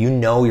like, you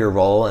know your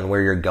role and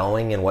where you're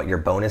going and what your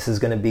bonus is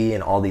going to be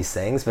and all these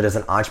things. But as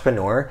an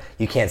entrepreneur,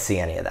 you can't see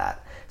any of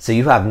that. So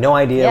you have no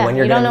idea when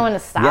you're you don't know when to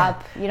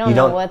stop. Yeah. You don't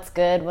know what's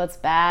good, what's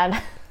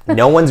bad.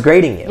 No one's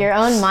grading you. Your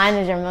own mind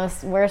is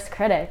your worst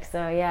critic.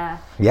 So yeah.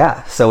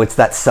 Yeah. So it's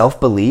that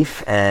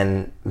self-belief,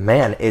 and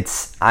man,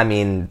 it's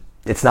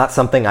not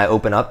something I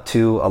open up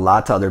to a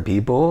lot to other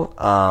people.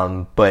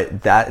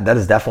 But that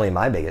is definitely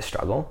my biggest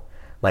struggle.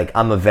 Like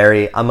I'm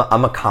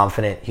a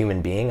confident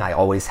human being. I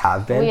always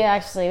have been. We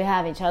actually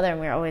have each other, and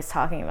we're always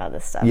talking about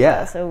this stuff.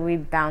 Yeah. So we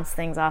bounce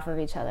things off of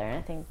each other, and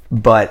I think.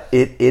 But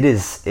it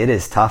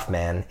is tough,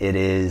 man.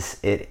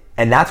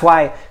 And that's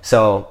why.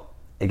 So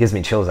it gives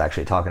me chills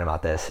actually talking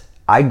about this.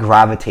 I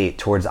gravitate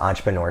towards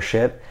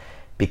entrepreneurship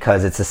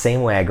because it's the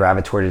same way I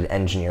gravitated to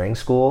engineering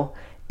school.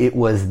 It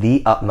was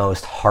the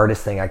utmost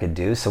hardest thing I could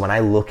do. So when I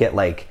look at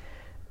like,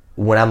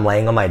 when I'm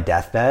laying on my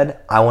deathbed,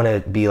 I want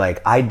to be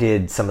like, I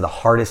did some of the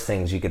hardest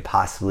things you could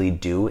possibly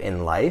do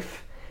in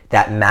life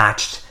that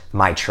matched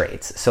my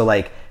traits. So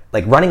like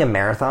running a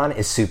marathon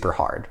is super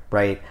hard,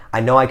 right? I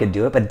know I could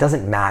do it, but it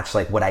doesn't match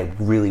like what I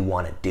really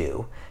want to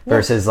do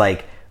versus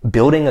like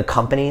building a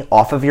company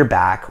off of your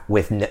back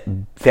with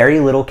very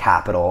little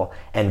capital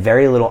and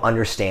very little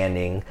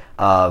understanding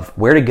of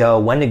where to go,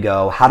 when to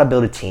go, how to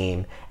build a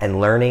team,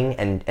 and learning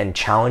and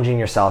challenging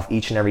yourself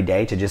each and every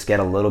day to just get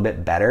a little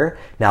bit better.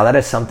 Now that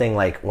is something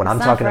like when I'm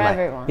talking to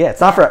everyone. It's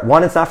not for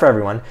one, it's not for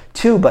everyone.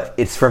 Two, but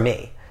it's for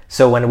me.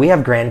 So when we have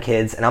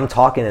grandkids and I'm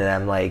talking to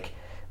them, like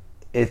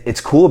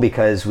it's cool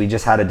because we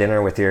just had a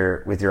dinner with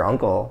your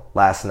uncle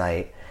last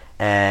night,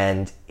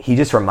 and he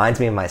just reminds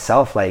me of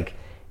myself. Like,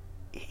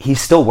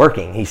 he's still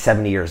working. He's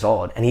 70 years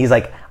old. And he's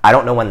like, I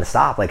don't know when to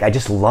stop. Like, I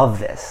just love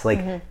this.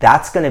 Like,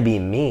 that's going to be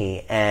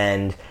me.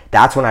 And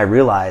that's when I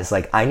realized,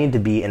 like, I need to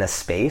be in a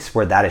space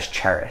where that is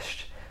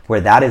cherished,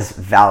 where that is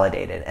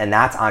validated. And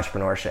that's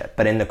entrepreneurship.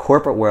 But in the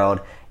corporate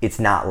world, it's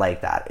not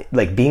like that.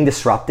 Like being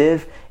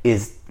disruptive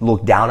is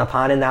looked down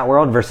upon in that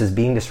world versus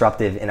being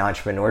disruptive in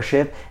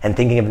entrepreneurship and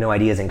thinking of new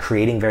ideas and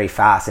creating very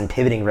fast and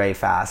pivoting very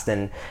fast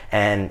and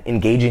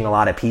engaging a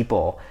lot of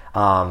people.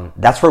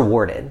 That's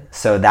rewarded.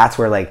 So that's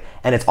where like,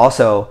 and it's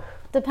also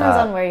depends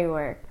on where you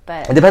work,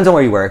 but it depends on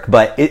where you work,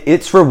 but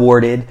it's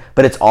rewarded,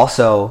 but it's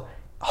also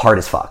hard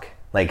as fuck.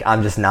 Like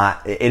I'm just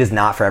not, it is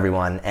not for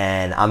everyone,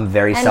 and I'm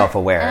very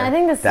self-aware. And I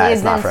think this that leads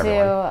it's not for into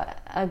everyone.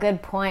 a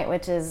good point,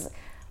 which is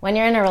when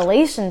you're in a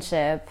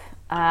relationship,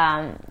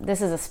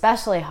 this is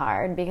especially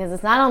hard because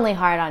it's not only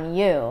hard on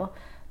you,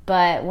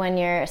 but when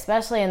you're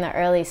especially in the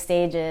early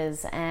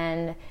stages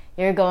and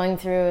you're going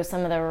through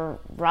some of the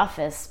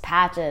roughest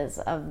patches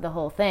of the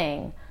whole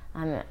thing.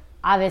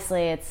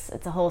 Obviously, it's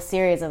a whole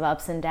series of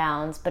ups and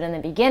downs, but in the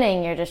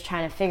beginning, you're just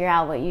trying to figure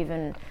out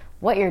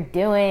what you're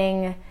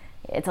doing.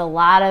 It's a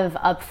lot of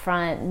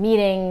upfront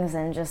meetings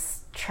and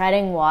just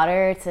treading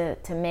water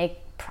to make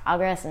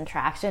progress and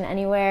traction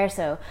anywhere.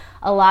 So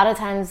a lot of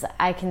times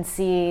I can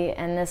see,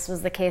 and this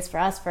was the case for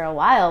us for a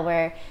while,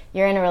 where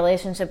you're in a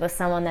relationship with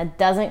someone that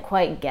doesn't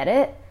quite get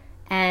it.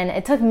 And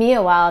it took me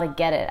a while to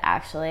get it,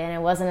 actually. And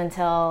it wasn't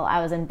until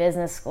I was in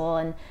business school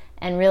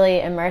and really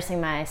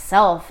immersing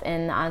myself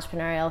in the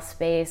entrepreneurial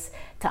space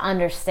to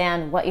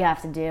understand what you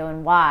have to do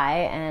and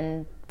why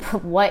and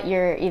what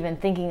you're even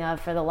thinking of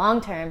for the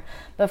long term.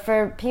 But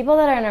for people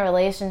that are in a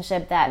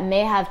relationship that may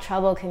have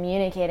trouble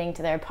communicating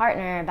to their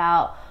partner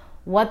about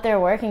what they're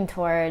working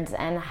towards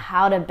and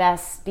how to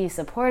best be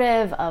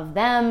supportive of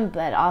them,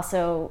 but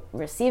also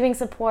receiving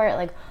support,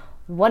 like,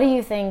 what do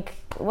you think,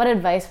 what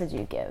advice would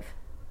you give?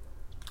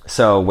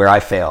 So where I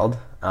failed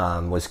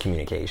was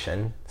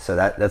communication. So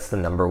that's the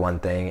number one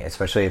thing,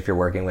 especially if you're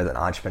working with an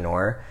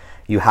entrepreneur.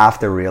 You have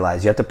to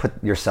realize, you have to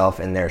put yourself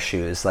in their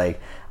shoes. Like,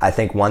 I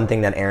think one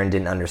thing that Aaron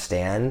didn't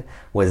understand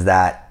was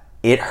that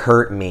it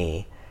hurt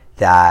me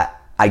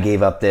that I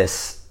gave up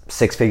this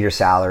 6-figure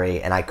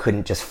salary and I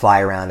couldn't just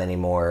fly around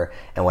anymore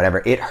and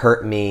whatever. It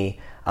hurt me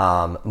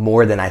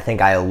more than I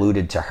think I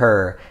alluded to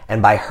her.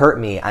 And by hurt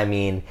me, I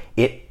mean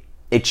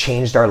it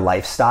changed our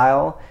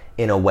lifestyle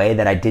in a way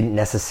that I didn't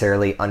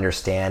necessarily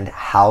understand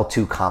how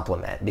to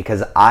complement,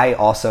 because I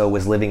also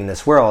was living in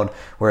this world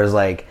where it's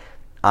like,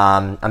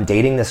 I'm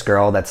dating this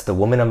girl that's the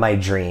woman of my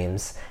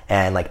dreams,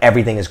 and like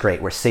everything is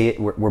great.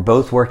 We're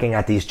both working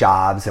at these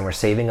jobs and we're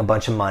saving a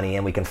bunch of money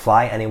and we can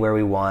fly anywhere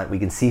we want. We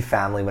can see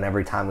family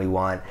whenever time we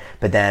want.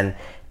 But then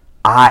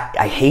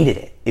I hated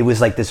it. It was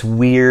like this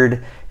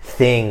weird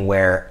thing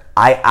where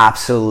I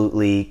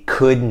absolutely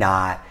could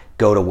not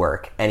go to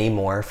work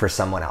anymore for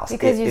someone else.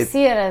 Because you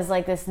see it as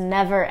like this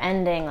never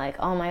ending, like,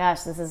 oh my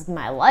gosh, this is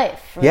my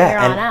life from here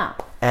on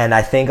out. And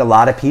I think a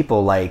lot of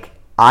people, like,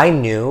 I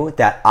knew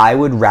that I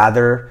would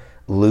rather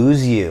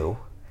lose you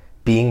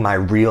being my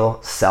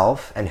real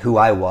self and who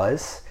I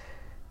was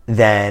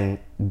than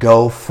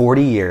go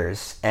 40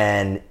 years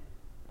and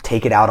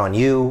take it out on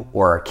you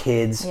or our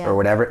kids or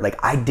whatever.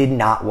 Like, I did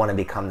not want to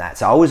become that.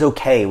 So I was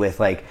okay with,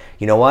 like,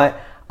 you know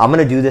what? I'm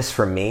going to do this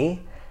for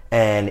me.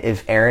 And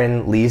if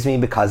Erin leaves me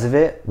because of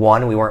it,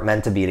 1, we weren't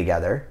meant to be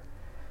together.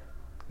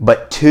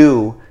 But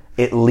 2,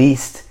 at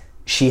least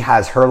she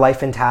has her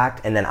life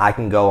intact, and then I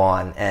can go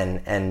on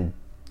and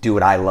do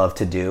what I love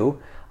to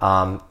do,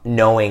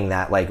 knowing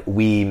that, like,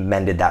 we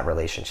mended that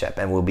relationship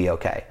and we'll be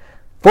okay.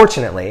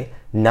 Fortunately,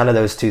 none of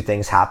those 2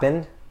 things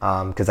happened,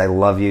 because I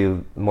love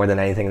you more than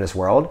anything in this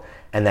world.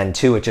 And then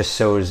 2, it just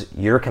shows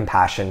your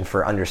compassion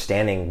for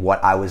understanding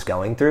what I was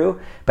going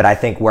through. But I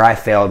think where I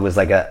failed was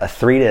like a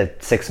 3 to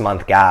 6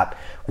 month gap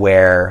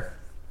where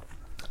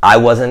I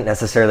wasn't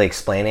necessarily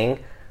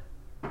explaining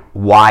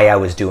why I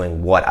was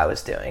doing what I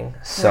was doing.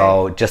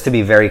 So just to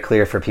be very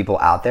clear for people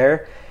out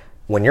there,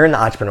 when you're in the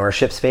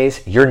entrepreneurship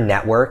space, your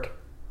network,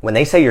 when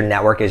they say your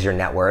network is your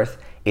net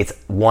worth, it's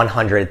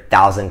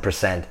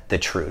 100,000% the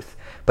truth.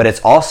 But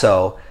it's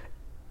also,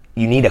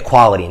 you need a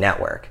quality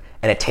network.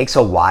 And it takes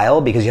a while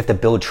because you have to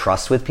build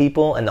trust with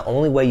people. And the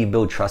only way you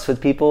build trust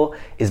with people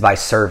is by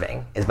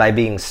serving, is by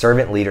being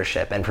servant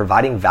leadership and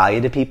providing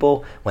value to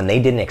people when they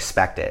didn't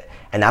expect it.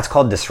 And that's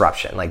called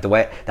disruption. Like,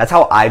 that's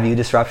how I view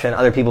disruption.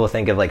 Other people will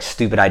think of like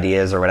stupid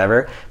ideas or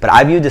whatever, but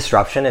I view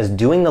disruption as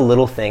doing the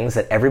little things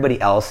that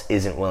everybody else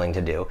isn't willing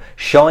to do.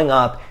 Showing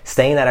up,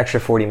 staying that extra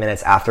 40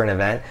 minutes after an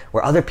event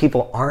where other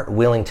people aren't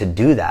willing to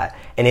do that.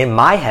 And in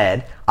my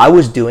head, I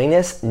was doing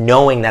this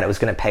knowing that it was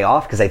going to pay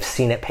off because I've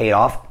seen it pay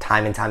off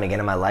time and time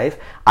again in my life.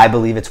 I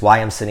believe it's why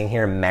I'm sitting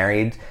here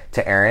married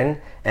to Erin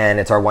and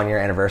it's our 1-year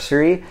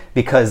anniversary,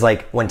 because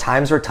like when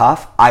times were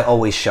tough, I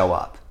always show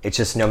up. It's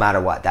just no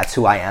matter what. That's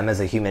who I am as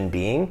a human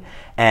being.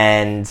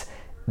 And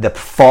the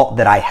fault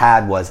that I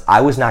had was I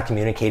was not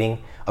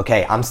communicating,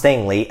 okay, I'm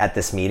staying late at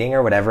this meeting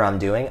or whatever I'm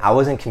doing. I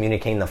wasn't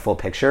communicating the full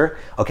picture.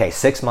 Okay,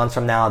 6 months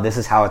from now, this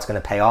is how it's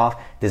going to pay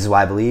off. This is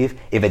what I believe.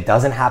 If it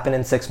doesn't happen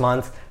in 6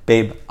 months,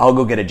 babe, I'll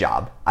go get a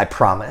job. I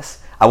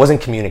promise. I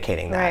wasn't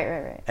communicating that.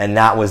 Right. And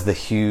that was the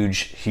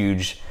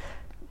huge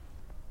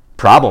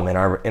problem in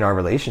our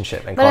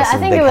relationship. And but I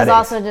think it was headaches.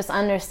 also just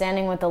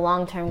understanding what the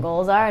long-term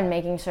goals are and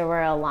making sure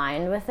we're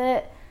aligned with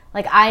it.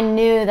 Like, I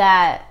knew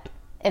that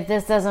if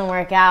this doesn't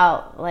work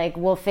out, like,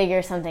 we'll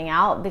figure something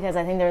out, because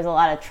I think there was a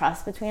lot of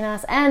trust between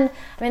us. And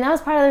I mean, that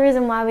was part of the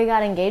reason why we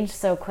got engaged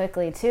so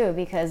quickly too,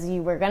 because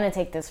you were going to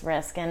take this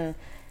risk, and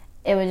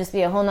it would just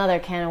be a whole nother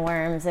can of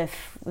worms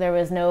if there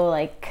was no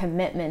like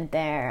commitment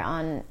there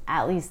on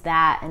at least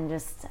that, and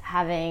just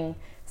having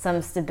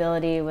some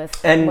stability with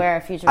and where our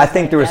future was I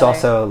think there was together.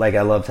 also, like,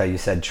 I loved how you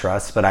said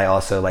trust, but I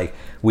also, like,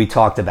 we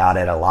talked about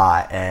it a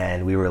lot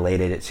and we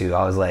related it to,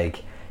 I was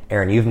like,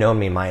 Aaron, you've known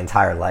me my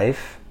entire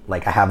life.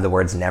 Like, I have the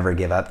words never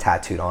give up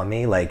tattooed on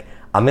me. Like,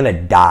 I'm going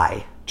to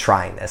die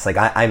trying this. Like,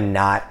 I'm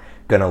not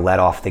going to let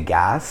off the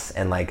gas,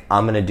 and like,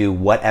 I'm going to do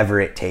whatever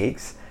it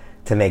takes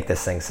to make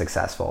this thing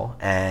successful.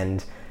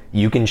 And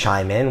you can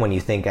chime in when you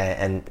think,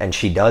 and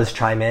she does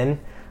chime in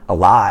a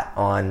lot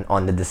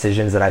on the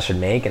decisions that I should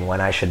make and when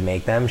I should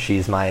make them.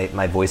 She's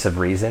my voice of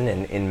reason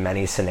in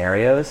many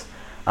scenarios.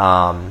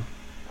 And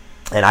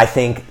I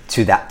think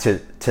to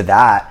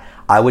that,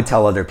 I would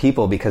tell other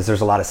people, because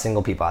there's a lot of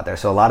single people out there.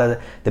 So a lot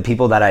of the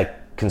people that I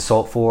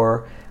consult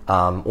for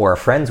or are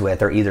friends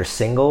with are either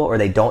single, or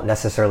they don't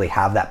necessarily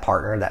have that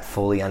partner that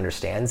fully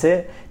understands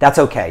it. That's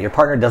okay. Your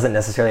partner doesn't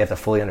necessarily have to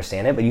fully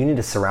understand it, but you need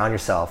to surround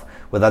yourself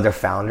with other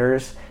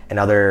founders and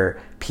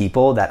other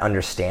people that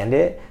understand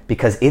it,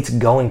 because it's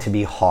going to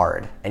be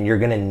hard and you're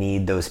going to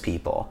need those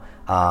people.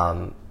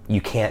 You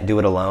can't do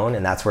it alone,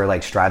 and that's where,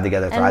 like, Strive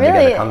Together, Thrive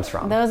Together comes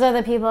from. Those are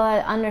the people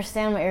that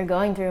understand what you're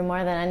going through more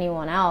than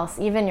anyone else,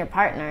 even your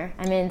partner.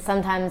 I mean,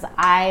 sometimes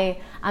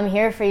I'm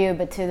here for you,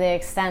 but to the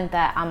extent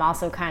that I'm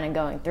also kind of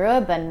going through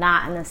it, but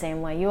not in the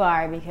same way you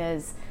are,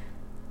 because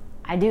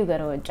I do go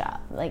to a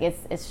job. Like,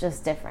 it's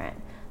just different.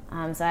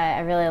 So I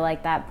really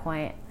like that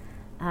point.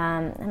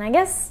 And I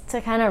guess to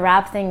kind of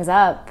wrap things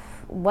up,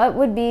 what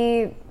would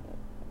be,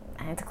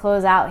 I have to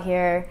close out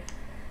here,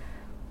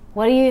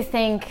 what do you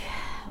think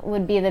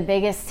would be the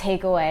biggest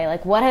takeaway?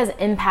 Like, what has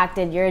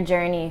impacted your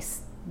journey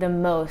the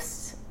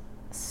most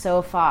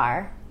so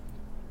far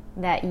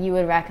that you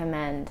would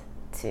recommend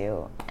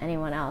to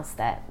anyone else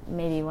that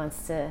maybe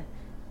wants to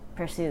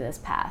pursue this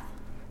path?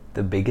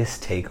 The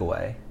biggest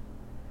takeaway,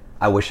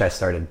 I wish I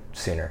started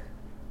sooner.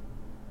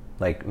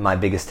 Like, my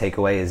biggest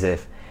takeaway is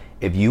if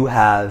you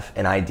have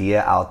an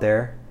idea out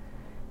there,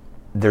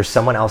 there's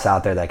someone else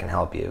out there that can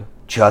help you.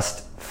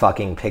 Just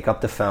fucking pick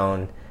up the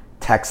phone,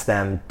 text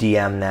them,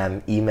 DM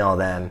them, email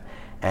them.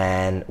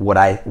 And what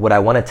I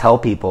want to tell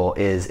people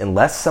is,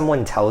 unless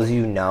someone tells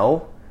you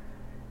no,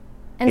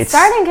 and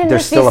starting can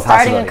just be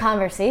starting a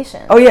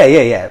conversation. Oh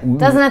yeah.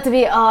 Doesn't have to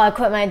be, oh, I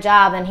quit my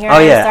job and here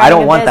I am starting a business. Oh yeah, I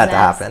don't want that to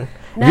happen.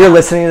 No. If you're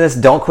listening to this,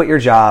 don't quit your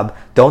job.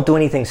 Don't do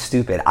anything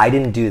stupid. I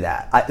didn't do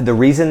that. The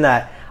reason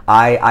that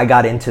I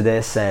got into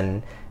this,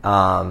 and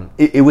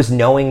it was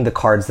knowing the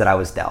cards that I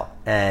was dealt,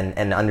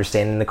 and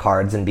understanding the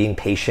cards, and being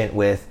patient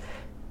with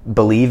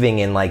believing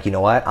in, like, you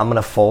know what, I'm going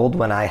to fold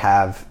when I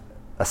have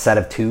a set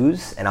of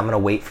twos, and I'm going to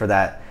wait for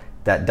that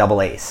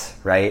double ace,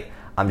 right?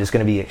 I'm just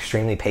going to be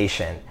extremely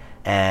patient.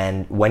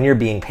 And when you're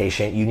being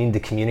patient, you need to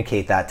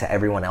communicate that to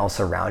everyone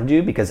else around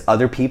you, because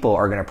other people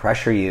are going to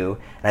pressure you.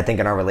 And I think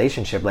in our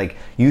relationship, like,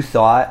 you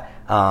thought,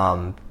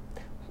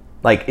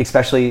 like,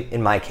 especially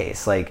in my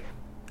case, like,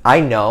 I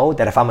know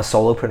that if I'm a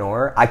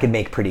solopreneur, I could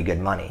make pretty good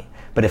money.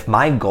 But if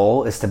my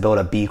goal is to build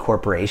a B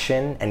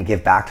corporation and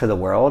give back to the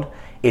world,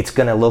 it's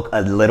going to look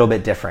a little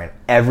bit different.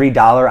 Every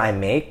dollar I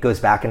make goes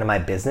back into my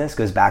business,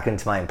 goes back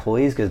into my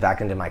employees, goes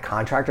back into my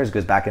contractors,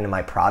 goes back into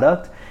my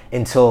product,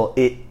 until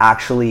it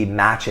actually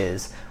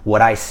matches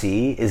what I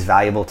see is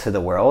valuable to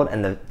the world,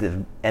 and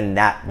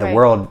the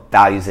world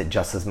values it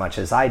just as much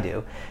as I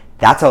do.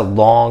 That's a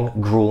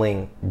long,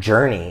 grueling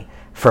journey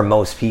for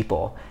most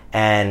people.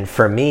 And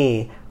for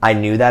me, I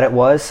knew that it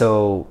was.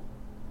 So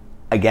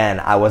again,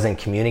 I wasn't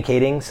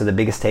communicating. So the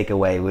biggest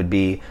takeaway would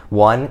be,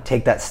 one,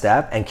 take that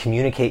step and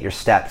communicate your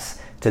steps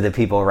to the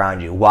people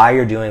around you. Why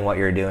you're doing what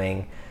you're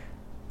doing,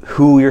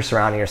 who you're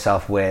surrounding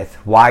yourself with,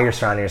 why you're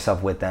surrounding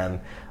yourself with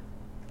them.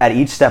 At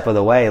each step of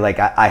the way, like,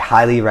 I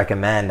highly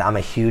recommend, I'm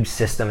a huge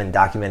system and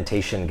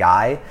documentation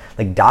guy.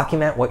 Like,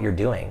 document what you're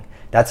doing.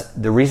 That's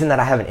the reason that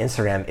I have an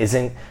Instagram,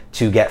 isn't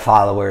to get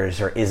followers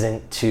or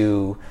isn't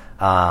to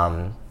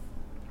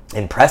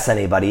impress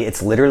anybody.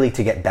 It's literally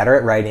to get better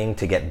at writing,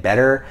 to get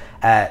better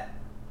at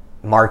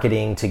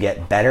marketing, to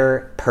get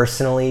better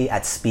personally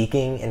at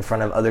speaking in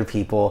front of other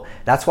people.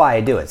 That's why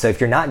I do it. So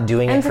if you're not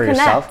doing it for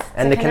yourself,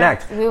 and to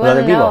connect we with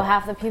other people. know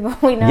half the people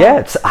we know. Yeah,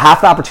 it's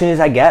half the opportunities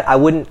I get, I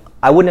wouldn't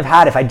have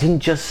had if I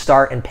didn't just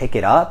start and pick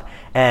it up.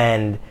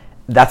 And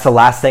that's the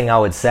last thing I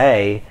would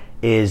say,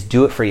 is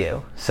do it for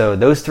you. So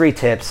those 3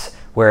 tips,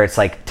 where it's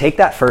like, take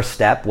that first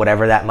step,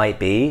 whatever that might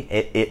be.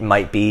 It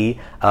might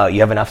be you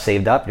have enough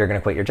saved up, you're going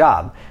to quit your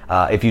job.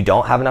 If you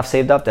don't have enough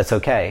saved up, that's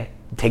okay.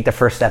 Take the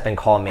first step and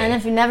call me. And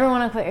if you never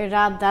want to quit your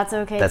job, that's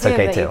okay that's too.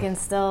 Okay but too. You can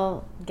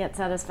still get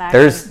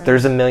satisfaction.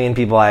 There's a million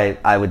people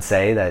I would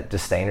say that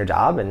just stay in your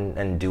job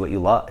and do what you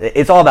love.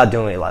 It's all about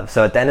doing what you love.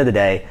 So at the end of the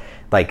day,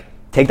 like,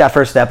 take that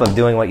first step of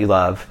doing what you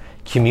love.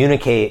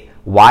 Communicate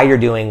why you're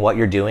doing what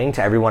you're doing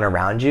to everyone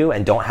around you,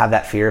 and don't have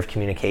that fear of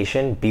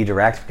communication. Be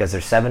direct, because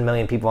there's 7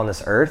 million people on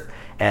this earth,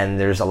 and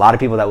there's a lot of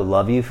people that would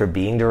love you for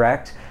being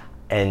direct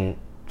and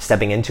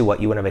stepping into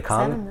what you want to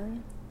become. 7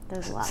 million?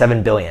 There's a lot.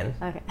 7 billion.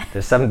 Okay.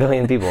 There's 7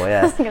 billion people,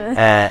 yeah.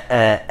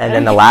 And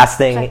then the last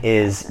thing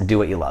is do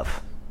what you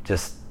love.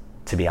 Just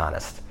to be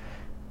honest.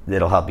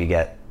 It'll help you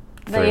get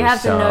through you have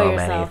so to know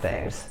many yourself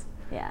things. first.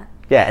 Yeah.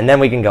 Yeah, and then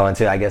we can go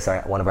into, I guess,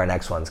 one of our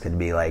next ones could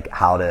be like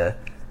how to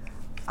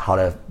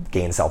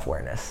gain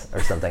self-awareness or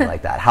something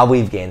like that. How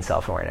we've gained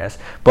self-awareness.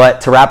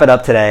 But to wrap it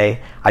up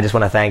today, I just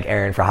want to thank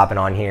Erin for hopping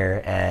on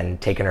here and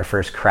taking her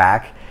first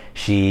crack.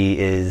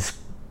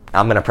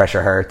 I'm going to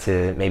pressure her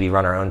to maybe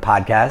run her own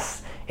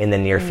podcast in the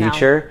near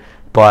future.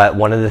 But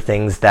one of the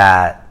things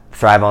that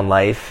Thrive on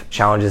Life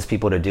challenges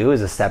people to do is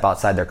to step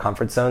outside their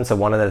comfort zone. So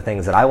one of the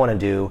things that I want to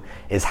do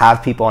is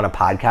have people on a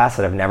podcast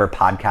that have never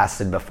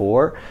podcasted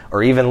before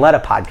or even led a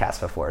podcast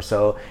before.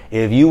 So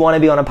if you want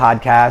to be on a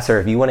podcast or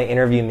if you want to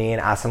interview me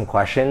and ask some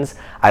questions,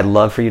 I'd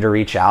love for you to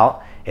reach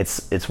out.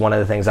 It's one of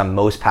the things I'm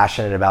most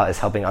passionate about is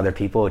helping other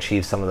people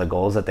achieve some of the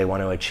goals that they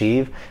want to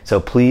achieve. So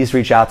please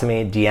reach out to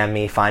me, DM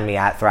me, find me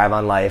at Thrive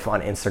on Life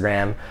on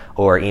Instagram,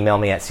 or email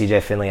me at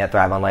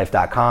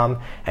cjfinley@thriveonlife.com.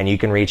 And you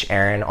can reach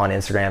Erin on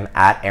Instagram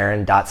at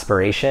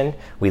Erin.spiration.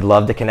 We'd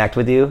love to connect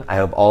with you. I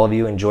hope all of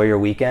you enjoy your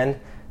weekend.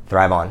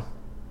 Thrive on.